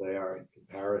painful they are in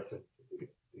comparison to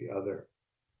the other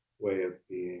way of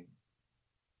being.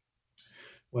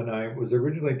 When I was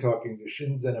originally talking to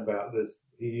Shinzen about this,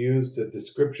 he used a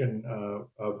description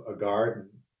of a garden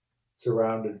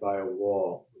surrounded by a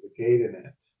wall with a gate in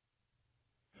it.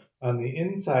 On the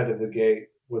inside of the gate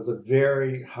was a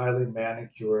very highly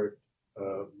manicured,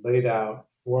 laid out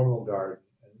formal garden.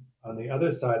 And on the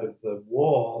other side of the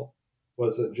wall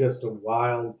was just a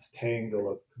wild tangle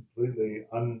of completely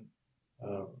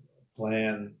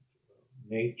unplanned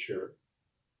nature.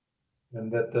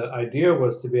 And that the idea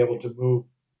was to be able to move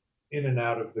in and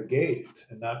out of the gate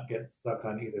and not get stuck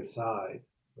on either side.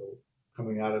 So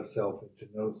coming out of self into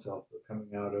no self, or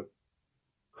coming out of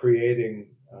creating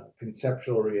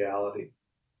conceptual reality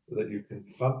so that you can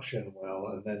function well,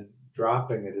 and then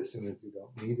dropping it as soon as you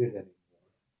don't need it anymore.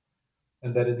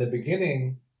 And that in the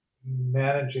beginning,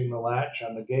 managing the latch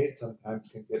on the gate sometimes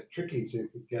can get tricky, so you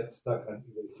could get stuck on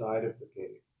either side of the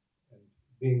gate. And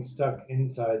being stuck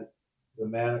inside the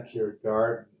manicured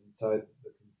garden, inside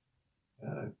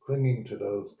clinging to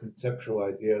those conceptual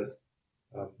ideas,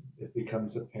 it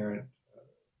becomes apparent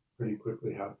pretty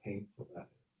quickly how painful that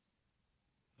is.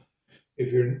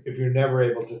 If you're never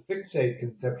able to fixate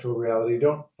conceptual reality, you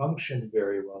don't function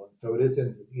very well, and so it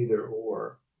isn't an either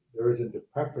or. There isn't a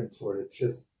preference for it. It's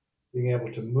just being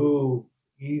able to move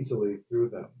easily through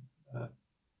them.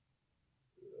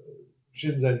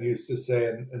 Shinzen used to say,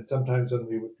 and sometimes when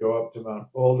we would go up to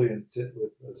Mount Baldy and sit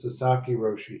with Sasaki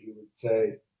Roshi, he would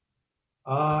say,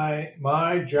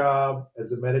 my job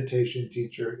as a meditation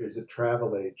teacher is a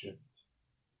travel agent,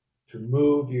 to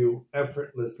move you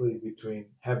effortlessly between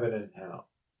heaven and hell,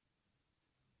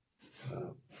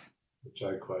 which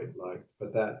I quite liked.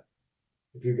 But that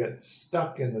if you get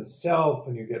stuck in the self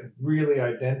and you get really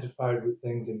identified with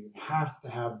things and you have to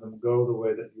have them go the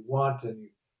way that you want, and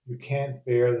you can't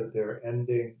bear that they're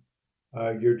ending,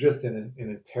 you're just in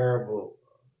a terrible,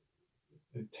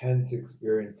 intense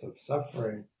experience of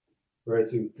suffering.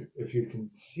 Whereas if you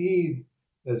concede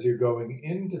as you're going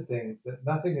into things that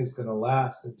nothing is going to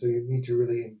last, and so you need to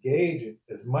really engage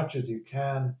as much as you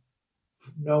can,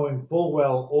 knowing full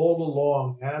well all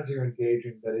along as you're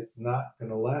engaging that it's not going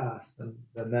to last,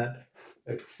 then that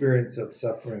experience of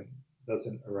suffering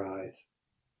doesn't arise.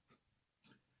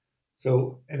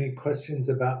 So any questions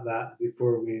about that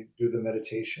before we do the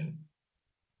meditation?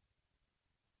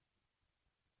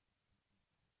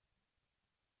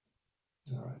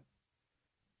 All right.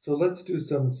 So let's do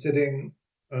some sitting.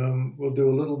 We'll do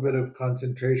a little bit of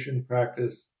concentration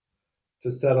practice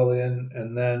to settle in,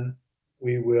 and then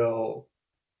we will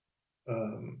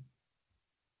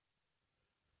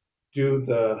do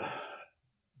the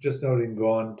just noting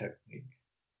gone technique.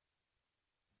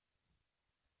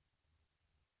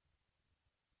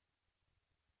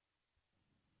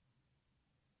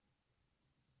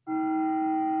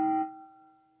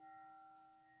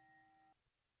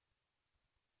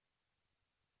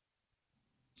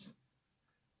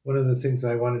 one of the things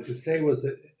I wanted to say was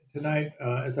that tonight,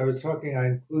 as I was talking, I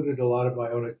included a lot of my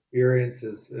own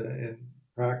experiences in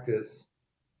practice.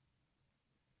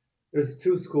 There's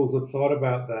two schools of thought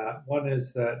about that. One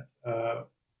is that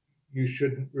you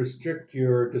shouldn't restrict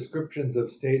your descriptions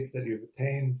of states that you've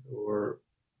attained, or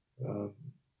um,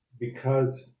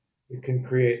 because it can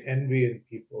create envy in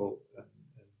people and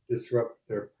disrupt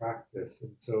their practice.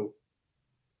 And so,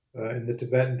 in the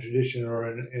Tibetan tradition,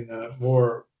 or in a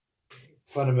more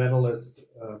fundamentalist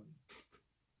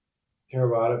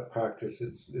Theravada practice,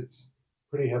 it's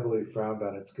pretty heavily frowned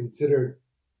on. It's considered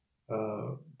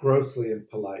grossly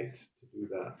impolite to do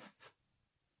that.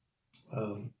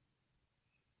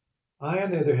 I,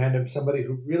 on the other hand, am somebody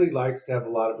who really likes to have a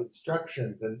lot of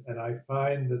instructions, and I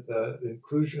find that the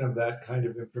inclusion of that kind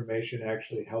of information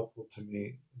actually helpful to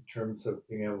me in terms of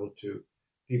being able to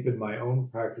deepen my own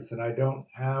practice. And I don't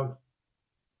have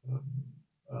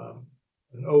um,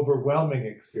 an overwhelming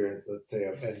experience, let's say,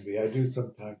 of envy. I do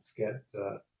sometimes get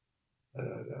a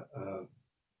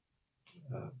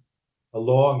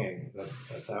longing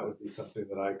that would be something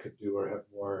that I could do or have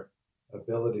more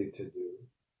ability to do.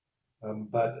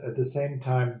 But at the same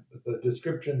time, the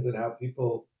descriptions and how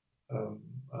people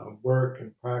work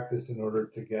and practice in order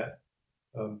to get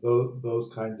those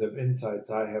kinds of insights,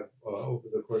 I have over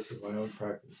the course of my own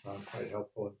practice found quite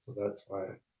helpful, and so that's why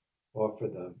I offer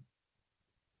them.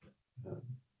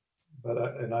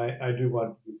 I do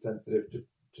want to be sensitive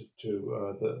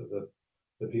to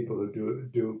the people who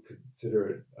do consider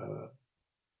it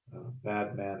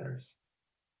bad manners.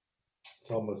 It's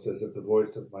almost as if the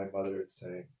voice of my mother is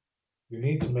saying, "You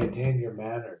need to maintain your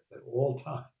manners at all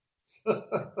times."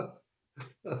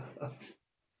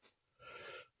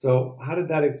 So, how did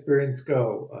that experience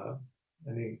go?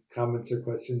 Any comments or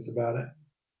questions about it?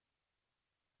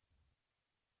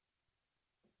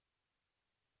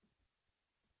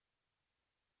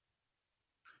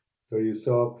 So you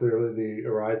saw clearly the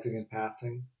arising and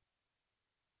passing,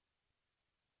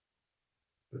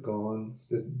 the gons.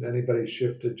 Did anybody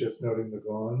shift to just noting the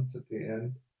gons at the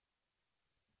end?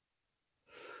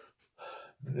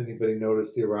 Did anybody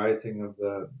notice the arising of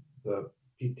the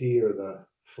PT, or the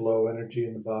flow energy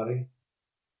in the body?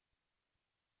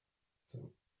 So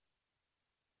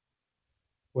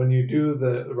when you do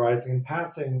the rising and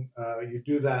passing, you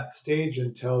do that stage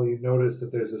until you notice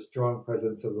that there's a strong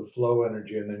presence of the flow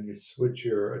energy, and then you switch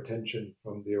your attention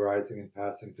from the arising and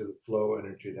passing to the flow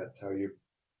energy. That's how you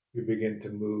begin to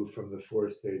move from the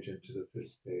fourth stage into the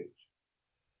fifth stage.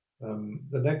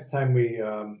 The next time we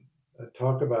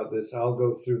talk about this, I'll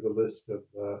go through the list of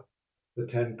the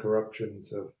 10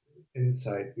 corruptions of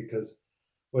insight, because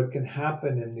what can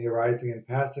happen in the arising and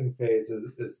passing phase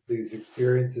is these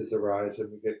experiences arise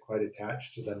and we get quite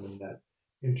attached to them, and that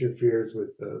interferes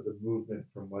with the movement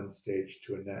from one stage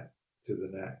to the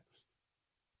next.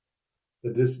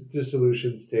 The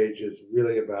dissolution stage is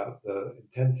really about the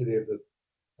intensity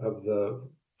of the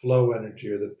flow energy,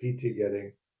 or the PT,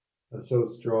 getting so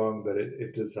strong that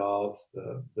it dissolves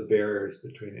the barriers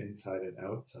between inside and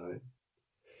outside.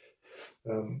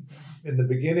 In the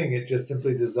beginning, it just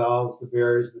simply dissolves the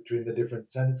barriers between the different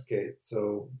sense gates.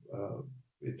 So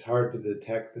it's hard to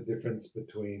detect the difference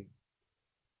between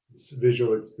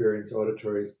visual experience,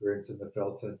 auditory experience, and the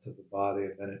felt sense of the body.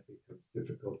 And then it becomes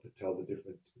difficult to tell the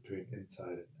difference between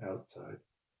inside and outside.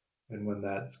 And when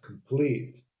that's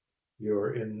complete,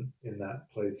 you're in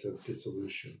that place of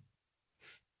dissolution.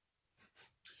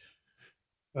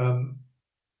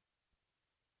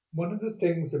 One of the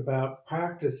things about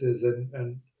practices,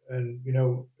 and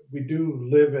we do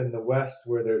live in the West,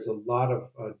 where there's a lot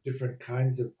of different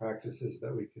kinds of practices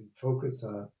that we can focus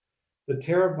on. The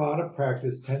Theravada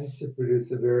practice tends to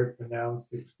produce a very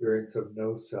pronounced experience of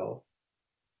no self,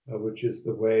 which is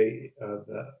the way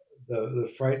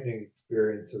the frightening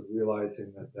experience of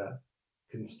realizing that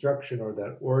construction, or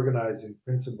that organizing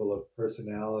principle of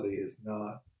personality, is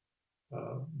not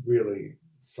really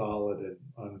solid and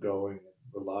ongoing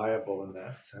and reliable in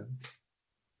that sense.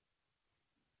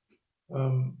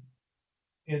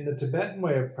 In the Tibetan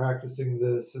way of practicing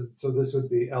this, and so this would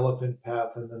be elephant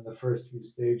path and then the first few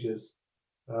stages,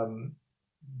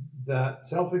 that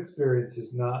self-experience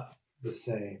is not the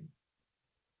same.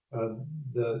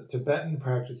 The Tibetan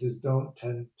practices don't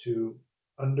tend to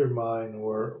undermine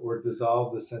or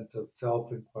dissolve the sense of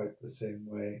self in quite the same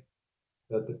way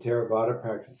that the Theravada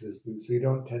practices do. So you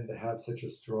don't tend to have such a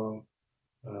strong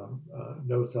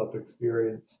no self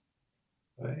experience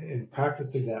in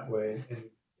practicing that way, and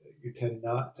you tend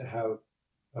not to have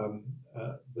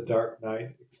the dark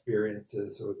night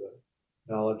experiences or the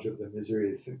knowledge of the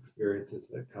miseries experiences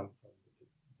that come from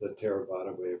the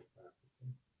Theravada way of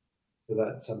practicing. So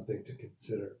that's something to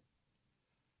consider.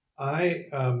 I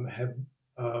have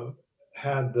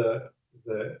had the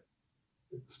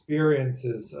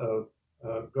experiences of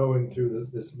going through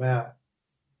this map,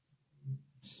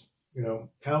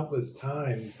 countless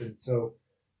times, and so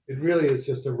it really is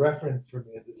just a reference for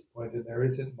me at this point, and there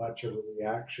isn't much of a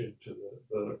reaction to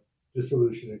the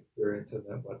dissolution experience and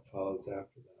then what follows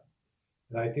after that.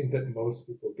 And I think that most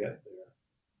people get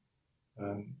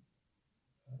there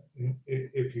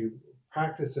if you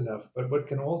practice enough. But what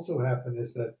can also happen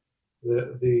is that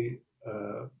the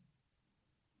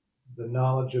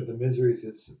knowledge of the miseries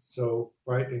is so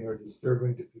frightening or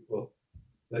disturbing to people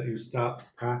that you stop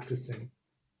practicing.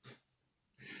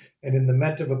 And in the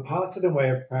metta vipassana way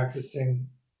of practicing,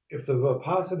 if the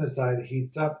vipassana side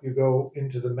heats up, you go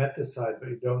into the metta side, but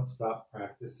you don't stop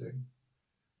practicing.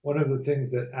 One of the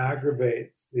things that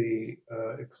aggravates the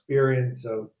experience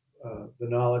of the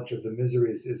knowledge of the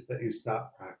miseries is that you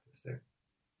stop practicing.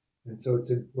 And so it's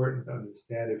important to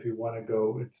understand, if you want to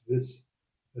go into this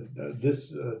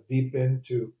deep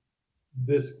into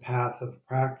this path of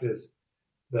practice,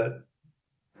 that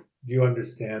you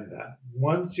understand that.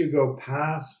 Once you go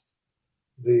past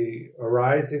the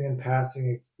arising and passing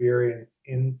experience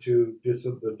into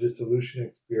the dissolution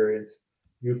experience,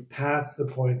 you've passed the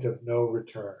point of no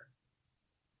return.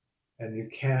 And you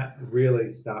can't really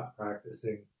stop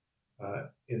practicing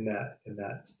in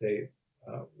that state,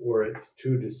 or it's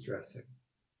too distressing.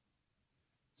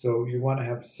 So you want to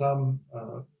have some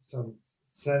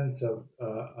sense of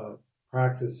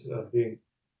practice being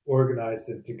organized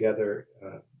and together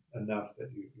enough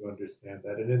that you understand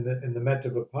that. And in the metta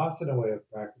vipassana way of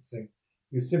practicing,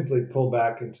 you simply pull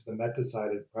back into the metta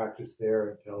side and practice there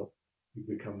until you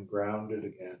become grounded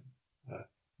again,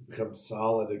 you become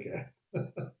solid again,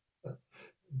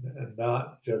 and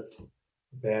not just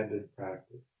abandoned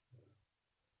practice.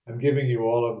 I'm giving you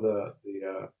all of the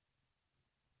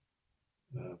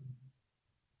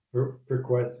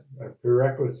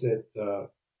prerequisite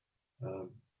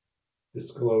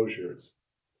disclosures.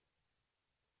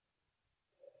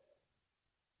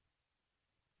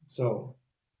 So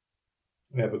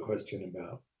we have a question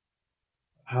about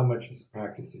how much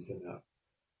practice is enough.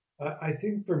 I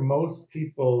think for most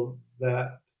people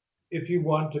that if you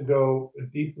want to go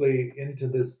deeply into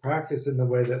this practice in the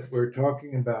way that we're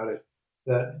talking about it,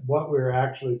 that what we're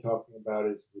actually talking about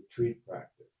is retreat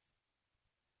practice.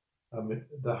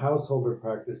 The householder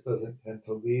practice doesn't tend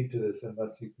to lead to this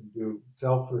unless you can do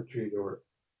self-retreat or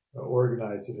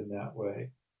organize it in that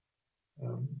way.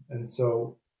 And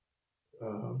so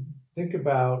think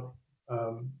about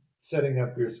setting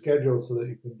up your schedule so that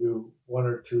you can do 1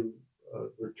 or 2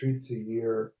 retreats a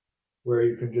year where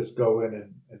you can just go in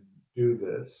and do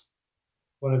this.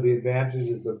 One of the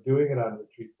advantages of doing it on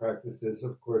retreat practice is,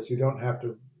 of course, you don't have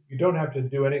to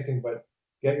do anything but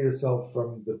get yourself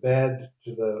from the bed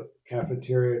to the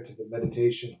cafeteria to the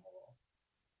meditation hall.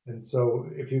 And so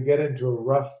if you get into a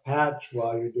rough patch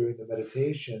while you're doing the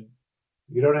meditation,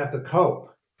 you don't have to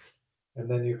cope. And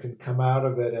then you can come out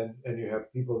of it and you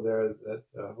have people there that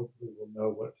hopefully will know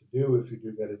what to do if you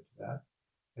do get into that,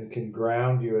 and can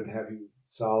ground you and have you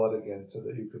solid again so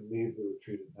that you can leave the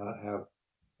retreat and not have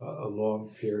a long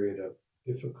period of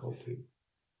difficulty.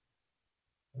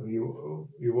 You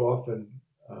often,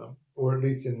 or at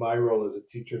least in my role as a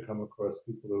teacher, come across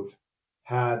people who've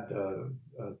had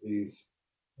these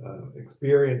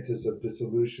experiences of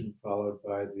dissolution followed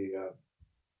by the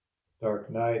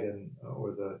dark night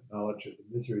or the knowledge of the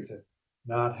miseries, and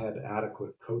not had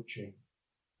adequate coaching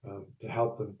to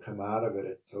help them come out of it.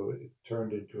 And so it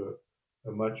turned into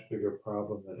a much bigger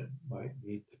problem than it might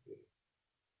need to be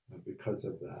because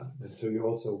of that. And so you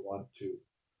also want to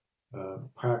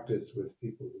practice with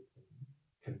people who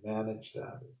can manage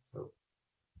that. And so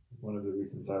one of the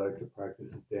reasons I like to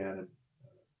practice with Dan and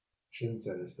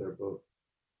Shinzen is they're both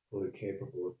fully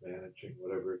capable of managing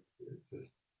whatever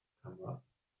experiences come up.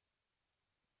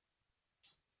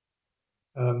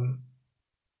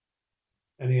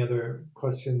 Any other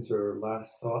questions or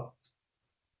last thoughts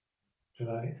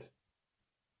tonight?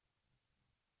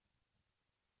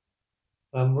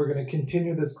 We're going to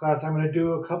continue this class. I'm going to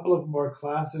do a couple of more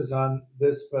classes on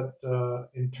this, but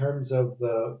in terms of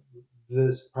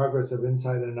this progress of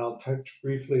insight, and I'll touch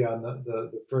briefly on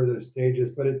the further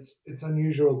stages, but it's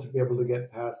unusual to be able to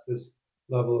get past this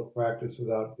level of practice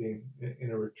without being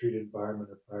in a retreat environment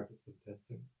or practice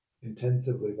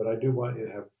intensively. But I do want you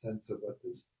to have a sense of what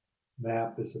this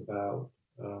map is about.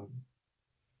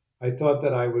 I thought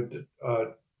that I would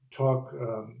talk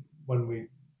when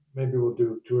maybe we'll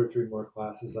do 2 or 3 more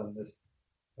classes on this.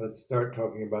 Let's start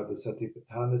talking about the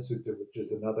Satipatthana Sutta, which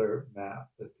is another map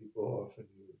that people often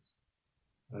use.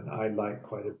 and I like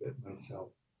quite a bit myself.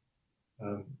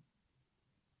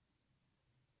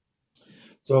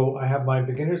 So I have my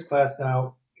beginners class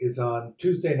now is on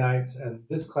Tuesday nights, and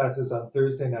this class is on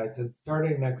Thursday nights. And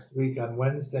starting next week on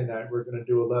Wednesday night, we're going to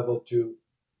do a level 2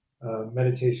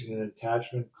 meditation and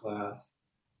attachment class,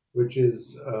 which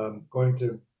is going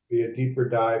to be a deeper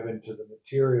dive into the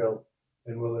material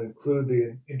and will include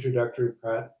the introductory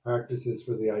practices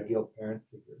for the ideal parent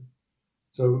figure.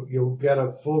 So you'll get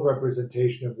a full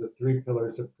representation of the 3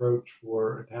 pillars approach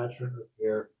for attachment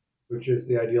repair, which is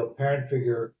the ideal parent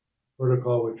figure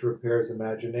protocol, which repairs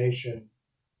imagination,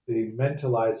 the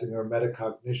mentalizing or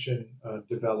metacognition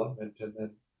development, and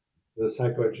then the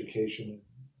psychoeducation.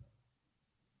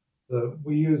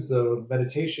 We use the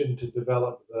meditation to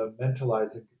develop the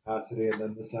mentalizing capacity, and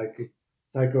then the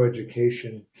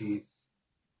psychoeducation piece.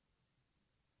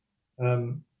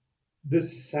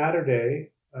 This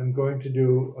Saturday, I'm going to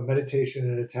do a meditation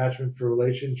and attachment for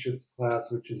relationships class,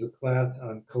 which is a class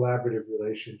on collaborative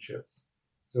relationships.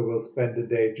 So we'll spend a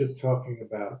day just talking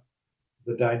about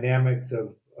the dynamics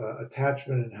of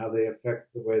attachment and how they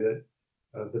affect the way that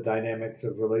the dynamics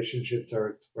of relationships are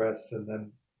expressed, and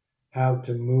then how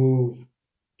to move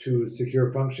to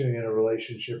secure functioning in a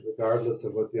relationship regardless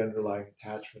of what the underlying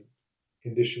attachment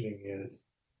conditioning is.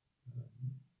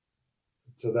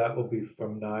 So that will be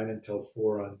from 9 until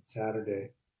 4 on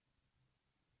Saturday.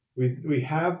 We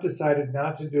have decided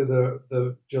not to do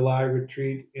the July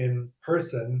retreat in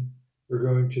person. We're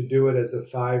going to do it as a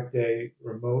 5-day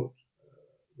remote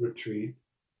retreat.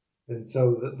 And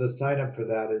so the sign up for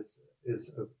that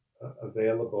is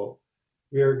available.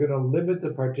 We are going to limit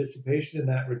the participation in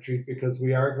that retreat because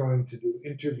we are going to do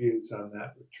interviews on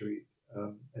that retreat.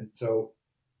 And so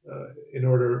in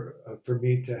order for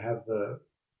me to have the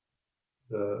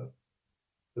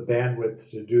bandwidth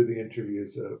to do the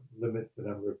interviews limits the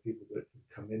number of people that can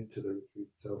come into the retreat.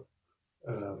 So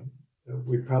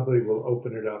we probably will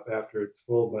open it up after it's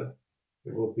full, but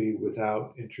it will be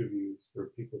without interviews for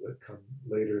people that come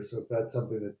later. So if that's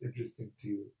something that's interesting to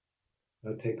you,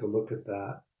 take a look at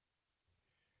that.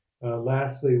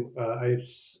 Lastly,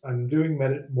 I'm doing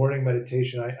morning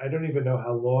meditation. I don't even know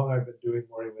how long I've been doing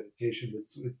morning meditation, but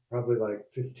it's probably like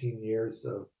 15 years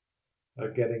of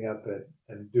getting up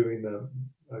and doing the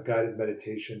guided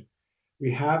meditation.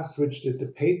 We have switched it to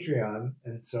Patreon,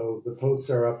 and so the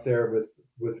posts are up there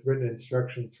with written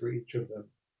instructions for each of them.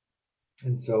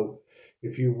 And so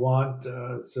if you want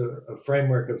a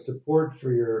framework of support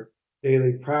for your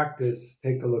daily practice,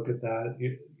 take a look at that.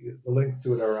 The links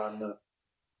to it are on the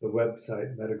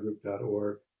website,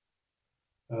 metagroup.org.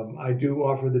 I do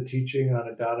offer the teaching on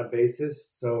a dana basis.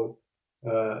 So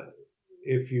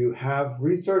if you have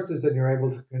resources and you're able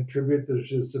to contribute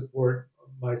to support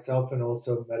myself and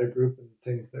also Metagroup and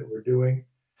things that we're doing,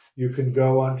 you can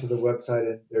go onto the website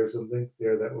and there's a link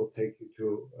there that will take you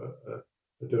to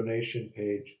a donation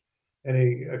page.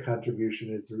 Any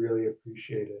contribution is really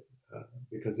appreciated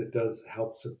because it does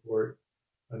help support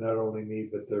not only me,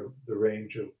 but the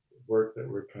range of work that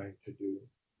we're trying to do.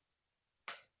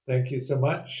 Thank you so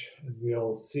much, and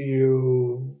we'll see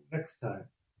you next time.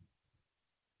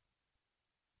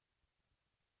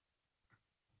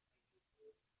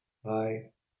 Bye.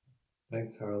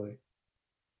 Thanks, Harley.